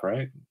Photoshop,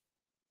 right?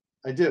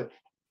 I do.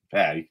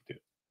 Yeah, you can do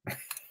it.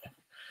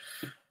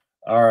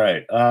 All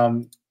right.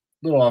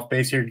 Little off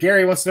base here.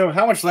 Gary wants to know,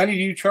 how much, Lenny, do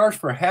you charge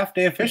for a half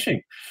day of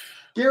fishing?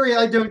 Gary,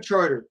 I don't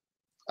charter.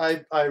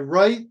 I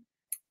write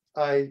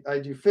I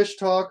do fish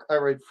talk. I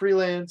write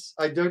freelance.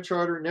 I don't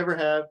charter. Never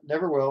have.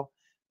 Never will.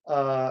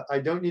 I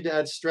don't need to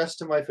add stress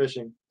to my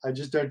fishing. I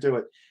just don't do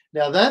it.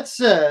 Now that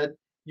said,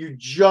 you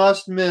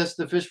just missed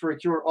the Fish for a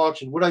Cure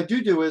auction. What I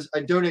do is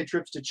I donate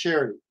trips to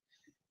charity.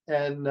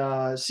 And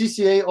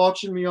CCA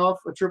auctioned me off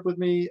a trip with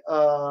me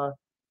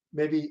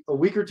maybe a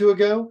week or two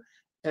ago,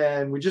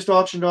 and we just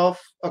auctioned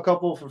off a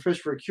couple for Fish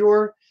for a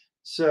Cure.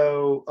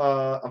 So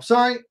I'm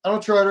sorry, I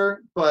don't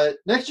charter, but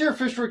next year,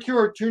 Fish for a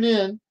Cure, tune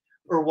in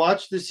or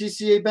watch the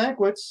CCA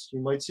banquets. You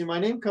might see my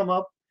name come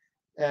up,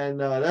 and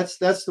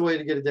that's the way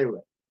to get a day with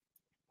it.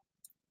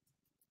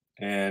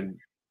 And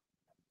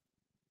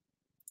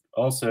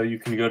also, you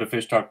can go to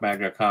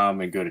fishtalkmag.com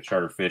and go to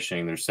charter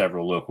fishing. There's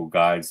several local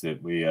guides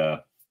that we,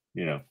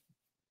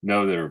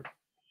 know they're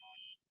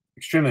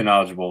extremely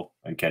knowledgeable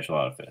and catch a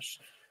lot of fish,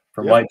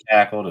 from light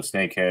tackle to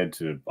snakehead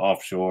to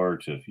offshore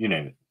to you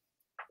name it.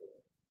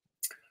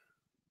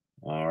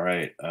 All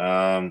right,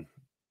 got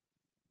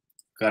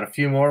a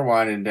few more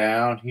winding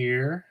down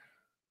here.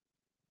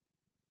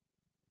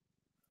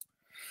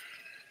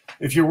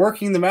 If you're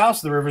working the mouths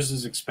of the rivers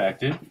as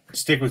expected,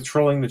 stick with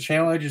trolling the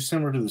channel edges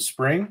similar to the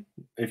spring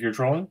if you're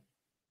trolling.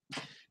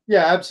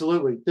 Yeah,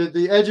 absolutely.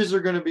 The edges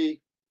are going to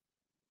be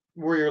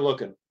where you're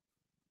looking.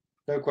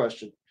 No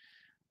question.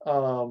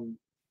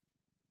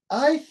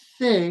 I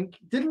think,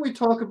 didn't we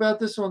talk about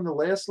this on the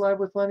last live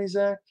with Lenny,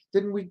 Zach?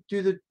 Didn't we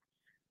do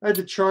I had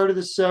the chart of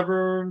the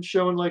Severn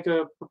showing like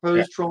a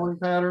proposed trolling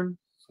pattern?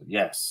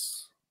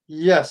 Yes.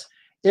 Yes.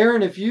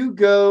 Aaron, if you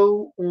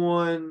go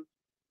on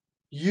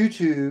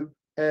YouTube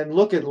and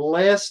look at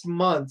last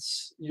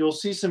month's, you'll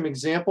see some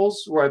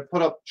examples where I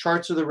put up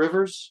charts of the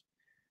rivers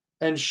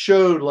and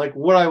showed like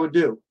what I would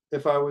do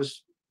if I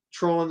was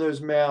trolling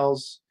those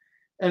mouths.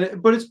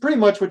 But it's pretty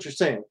much what you're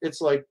saying.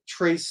 It's like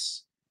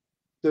trace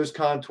those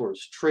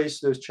contours, trace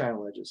those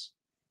channel edges.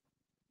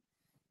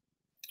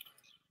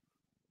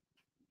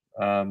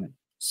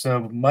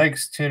 So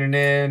Mike's tuning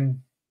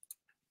in.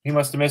 He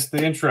must have missed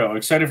the intro.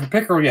 Excited for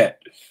pickerel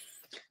yet?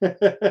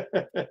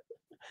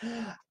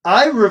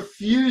 I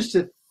refuse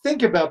to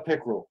think about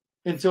pickerel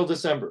until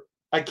December.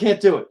 I can't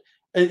do it.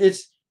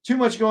 It's too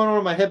much going on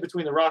in my head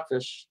between the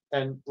rockfish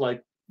and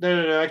like,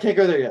 no, I can't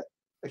go there yet.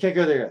 I can't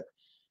go there yet.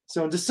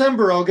 So in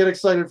December, I'll get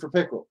excited for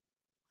pickerel.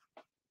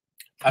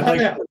 I'd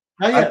like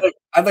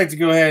to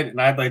go ahead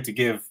and I'd like to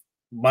give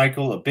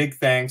Michael a big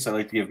thanks. I'd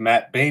like to give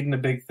Matt Baden a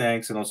big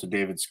thanks and also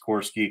David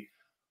Sikorsky.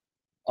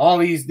 All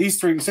these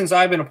three, since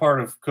I've been a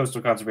part of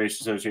Coastal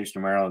Conservation Association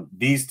of Maryland,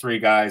 these three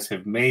guys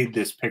have made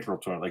this pickerel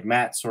tournament. Like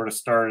Matt sort of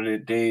started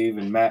it, Dave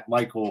and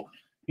Michael,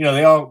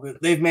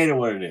 they've made it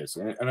what it is.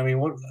 And I mean,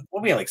 what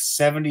we had like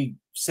 70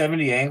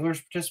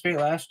 anglers participate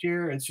last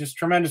year. It's just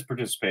tremendous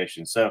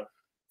participation. So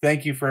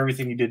thank you for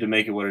everything you did to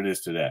make it what it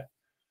is today.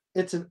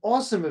 It's an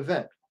awesome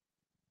event.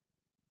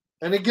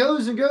 And it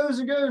goes and goes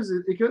and goes.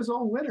 It goes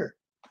all winter.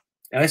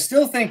 And I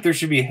still think there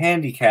should be a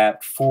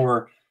handicap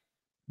for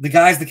the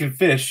guys that can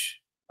fish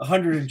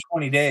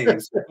 120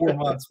 days, 4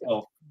 months.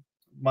 Well,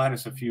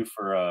 minus a few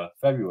for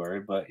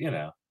February, but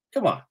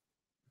come on.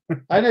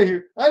 I know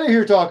who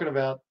you're talking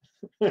about.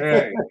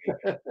 Right.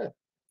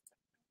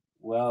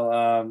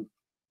 Well,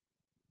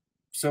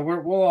 so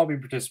we'll all be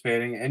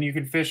participating, and you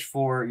can fish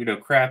for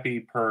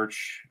crappie,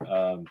 perch.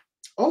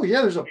 Oh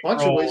yeah, there's a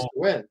bunch of ways to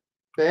win.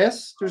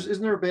 Bass?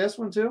 Isn't there a bass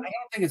one too? I don't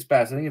think it's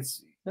bass. I think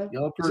it's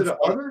yellow perch. Is it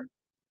other?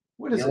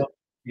 What is it?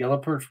 Yellow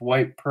perch,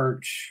 white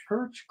perch.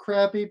 Perch,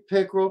 crappie,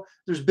 pickerel.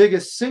 There's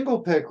biggest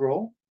single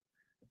pickerel.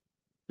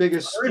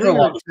 Biggest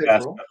stringer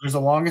pickerel. There's the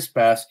longest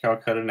bass,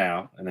 Calcutta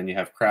now, and then you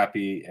have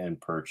crappie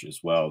and perch as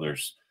well.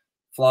 There's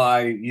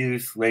fly,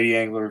 youth, lady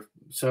angler.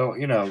 So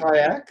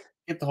kayak.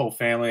 Get the whole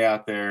family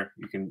out there.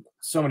 You can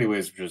so many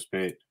ways to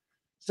participate.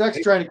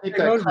 Zach's trying to keep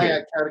that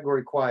kayak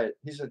category quiet.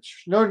 He said,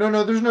 "No,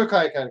 there's no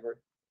kayak category."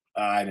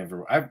 I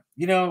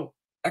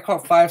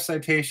caught 5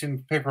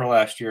 citation pickerel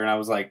last year, and I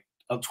was like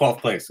 12th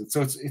place.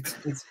 So it's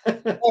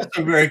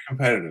also very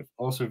competitive.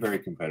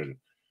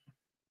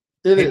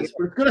 It is.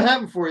 But it's going to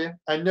happen for you.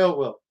 I know it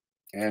will.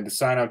 And to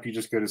sign up, you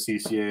just go to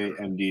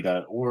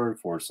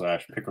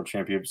ccamd.org/pickerel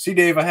champion. See,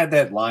 Dave, I had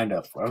that lined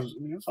up. It was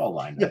all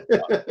lined up.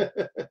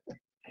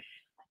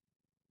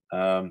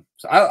 So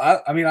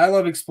I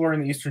love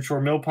exploring the Eastern Shore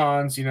mill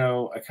ponds.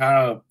 I kind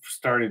of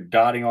started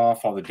dotting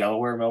off all the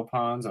Delaware mill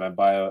ponds, and I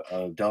buy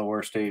a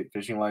Delaware state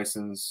fishing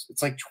license.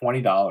 It's like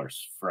 $20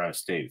 for a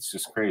state. It's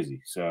just crazy.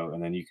 So,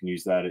 and then you can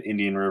use that at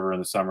Indian River in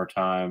the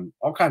summertime,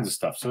 all kinds of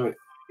stuff. So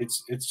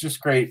it's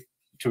just great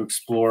to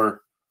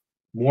explore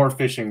more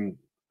fishing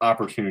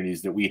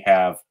opportunities that we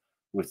have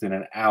within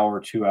an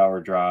hour,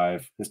 2-hour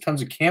drive. There's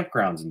tons of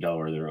campgrounds in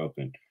Delaware that are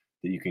open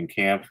that you can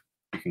camp.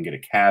 You can get a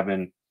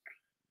cabin.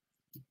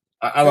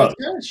 I love it.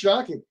 It's kind of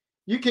shocking.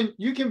 You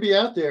can be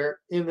out there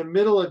in the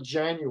middle of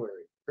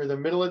January or the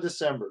middle of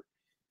December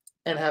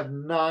and have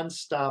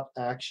nonstop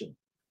action.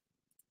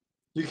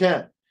 You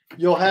can.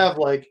 You'll have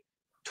like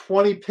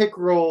 20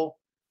 pickerel,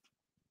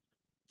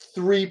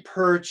 3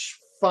 perch,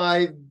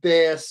 5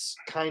 bass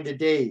kind of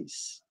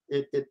days.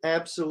 It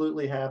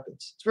absolutely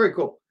happens. It's very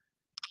cool.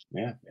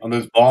 Yeah, on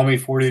those balmy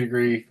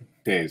 40-degree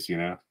days, you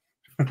know.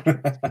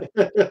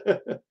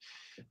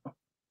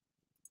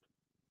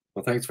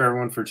 Well, thanks for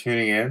everyone for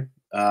tuning in.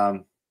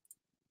 And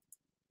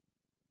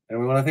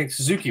we want to thank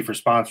Suzuki for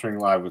sponsoring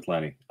Live with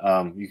Lenny.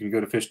 You can go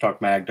to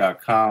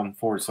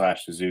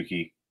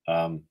fishtalkmag.com/Suzuki.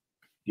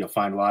 You'll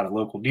find a lot of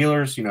local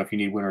dealers. You know, if you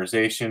need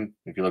winterization,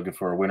 if you're looking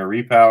for a winter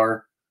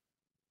repower,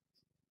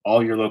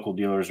 all your local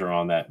dealers are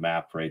on that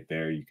map right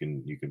there. You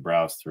can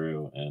browse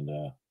through, and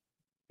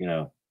you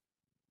know,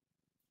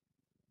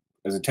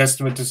 as a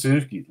testament to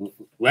Suzuki,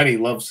 Lenny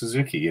loves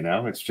Suzuki. You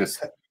know, it's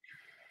just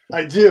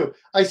I do.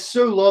 I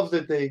so love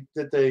that they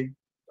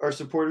are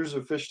supporters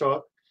of Fish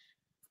Talk,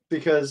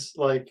 because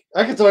like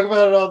I could talk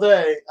about it all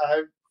day.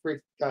 I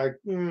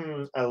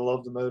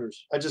love the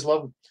motors. I just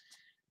love them.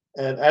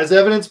 And as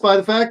evidenced by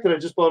the fact that I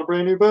just bought a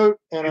brand new boat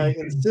and I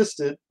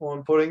insisted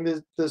on putting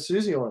the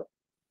Suzy on it.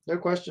 No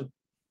question.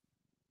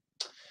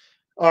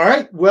 All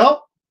right.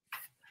 Well,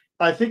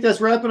 I think that's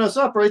wrapping us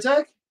up, right,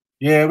 Zach?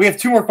 yeah. We have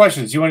 2 more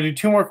questions. You want to do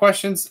 2 more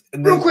questions?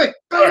 And Real then, quick.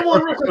 Bang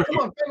one real quick. Come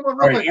on. Bang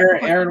one all real right,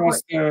 quick. Aaron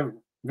wants to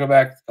go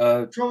back.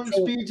 Trolling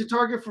speed to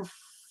target for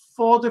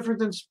fall different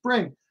than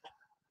spring.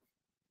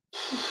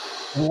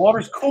 The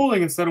water's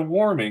cooling instead of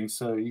warming,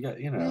 so you got,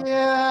 you know.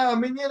 Yeah, I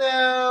mean,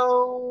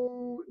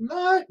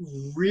 not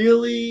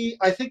really.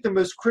 I think the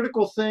most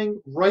critical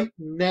thing right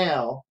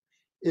now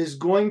is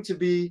going to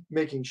be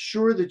making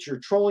sure that you're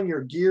trolling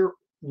your gear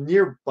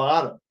near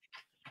bottom,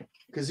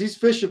 because these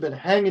fish have been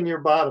hanging near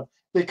bottom.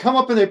 They come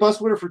up and they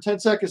bust water for 10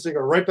 seconds, they go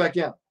right back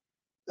down.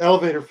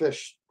 Elevator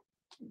fish,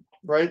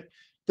 right?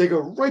 They go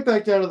right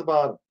back down to the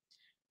bottom.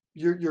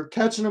 You're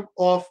catching them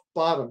off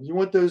bottom. You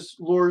want those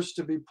lures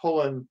to be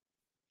pulling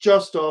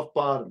just off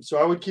bottom. So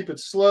I would keep it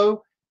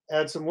slow,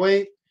 add some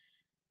weight,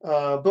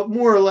 but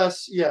more or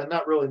less, yeah,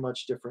 not really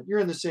much different. You're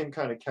in the same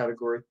kind of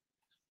category.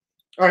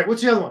 All right,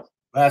 what's the other one?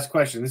 Last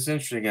question. This is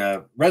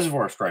interesting.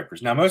 Reservoir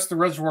stripers. Now, most of the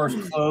reservoirs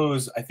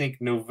close, I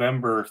think,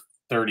 November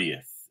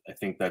 30th. I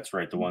think that's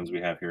right. The ones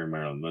we have here in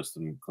Maryland, most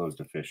of them close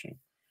to fishing.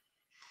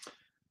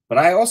 But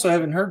I also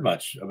haven't heard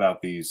much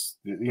about these.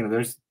 You know,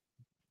 there's.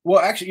 Well,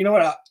 actually, you know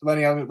what,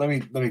 Lenny?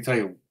 Let me tell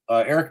you.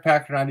 Eric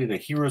Packer and I did a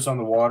Heroes on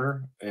the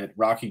Water at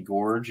Rocky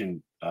Gorge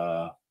in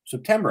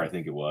September, I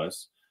think it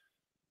was.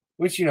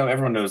 Which, you know,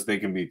 everyone knows they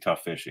can be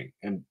tough fishing.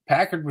 And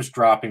Packard was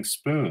dropping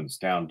spoons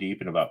down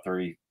deep in about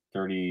 30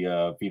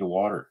 feet of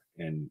water,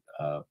 and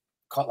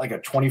caught like a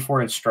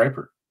 24-inch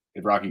striper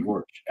at Rocky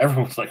Gorge.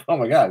 Everyone was like, "Oh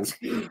my god,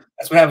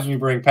 that's what happens when you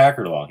bring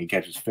Packard along. He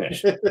catches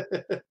fish."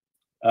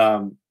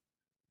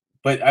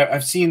 But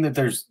I've seen that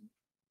there's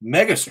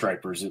mega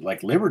stripers at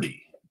like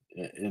Liberty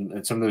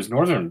in some of those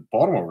northern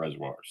Baltimore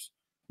reservoirs.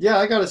 Yeah,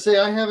 I got to say,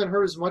 I haven't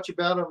heard as much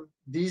about them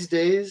these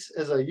days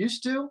as I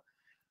used to.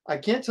 I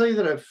can't tell you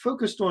that I've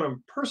focused on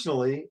them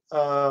personally,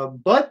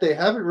 but they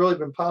haven't really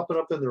been popping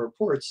up in the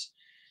reports.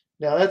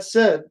 Now, that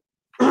said,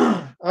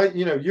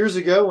 years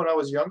ago when I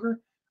was younger,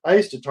 I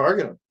used to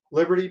target them.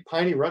 Liberty,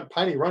 Piney Run.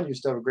 Piney Run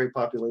used to have a great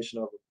population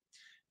of them.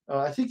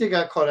 I think they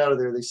got caught out of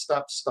there. They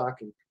stopped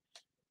stocking.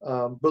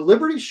 But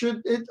Liberty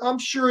I'm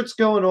sure it's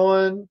going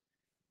on.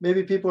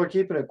 Maybe people are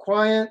keeping it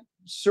quiet.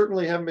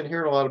 Certainly haven't been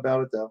hearing a lot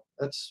about it, though.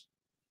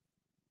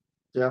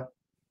 Yeah.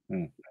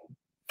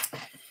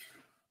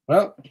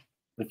 Well,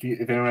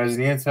 if anyone has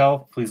any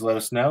intel, please let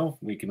us know.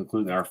 We can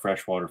include in our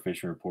freshwater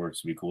fishing reports.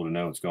 It'd be cool to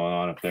know what's going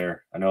on up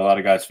there. I know a lot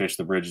of guys fish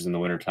the bridges in the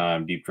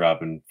wintertime, deep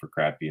dropping for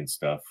crappie and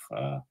stuff.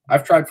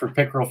 I've tried for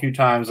pickerel a few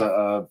times.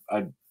 For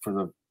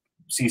the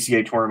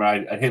CCA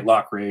tournament, I hit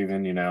Loch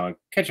Raven, you know, I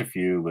catch a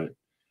few, but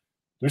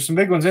there's some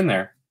big ones in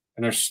there.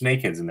 And there's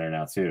snakeheads in there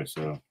now, too.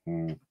 So,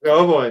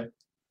 Oh, boy.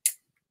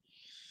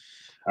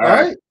 All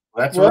right.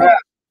 That's a wrap.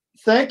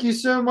 Thank you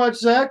so much,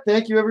 Zach.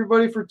 Thank you,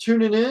 everybody, for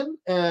tuning in.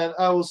 And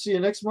I will see you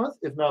next month,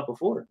 if not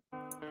before.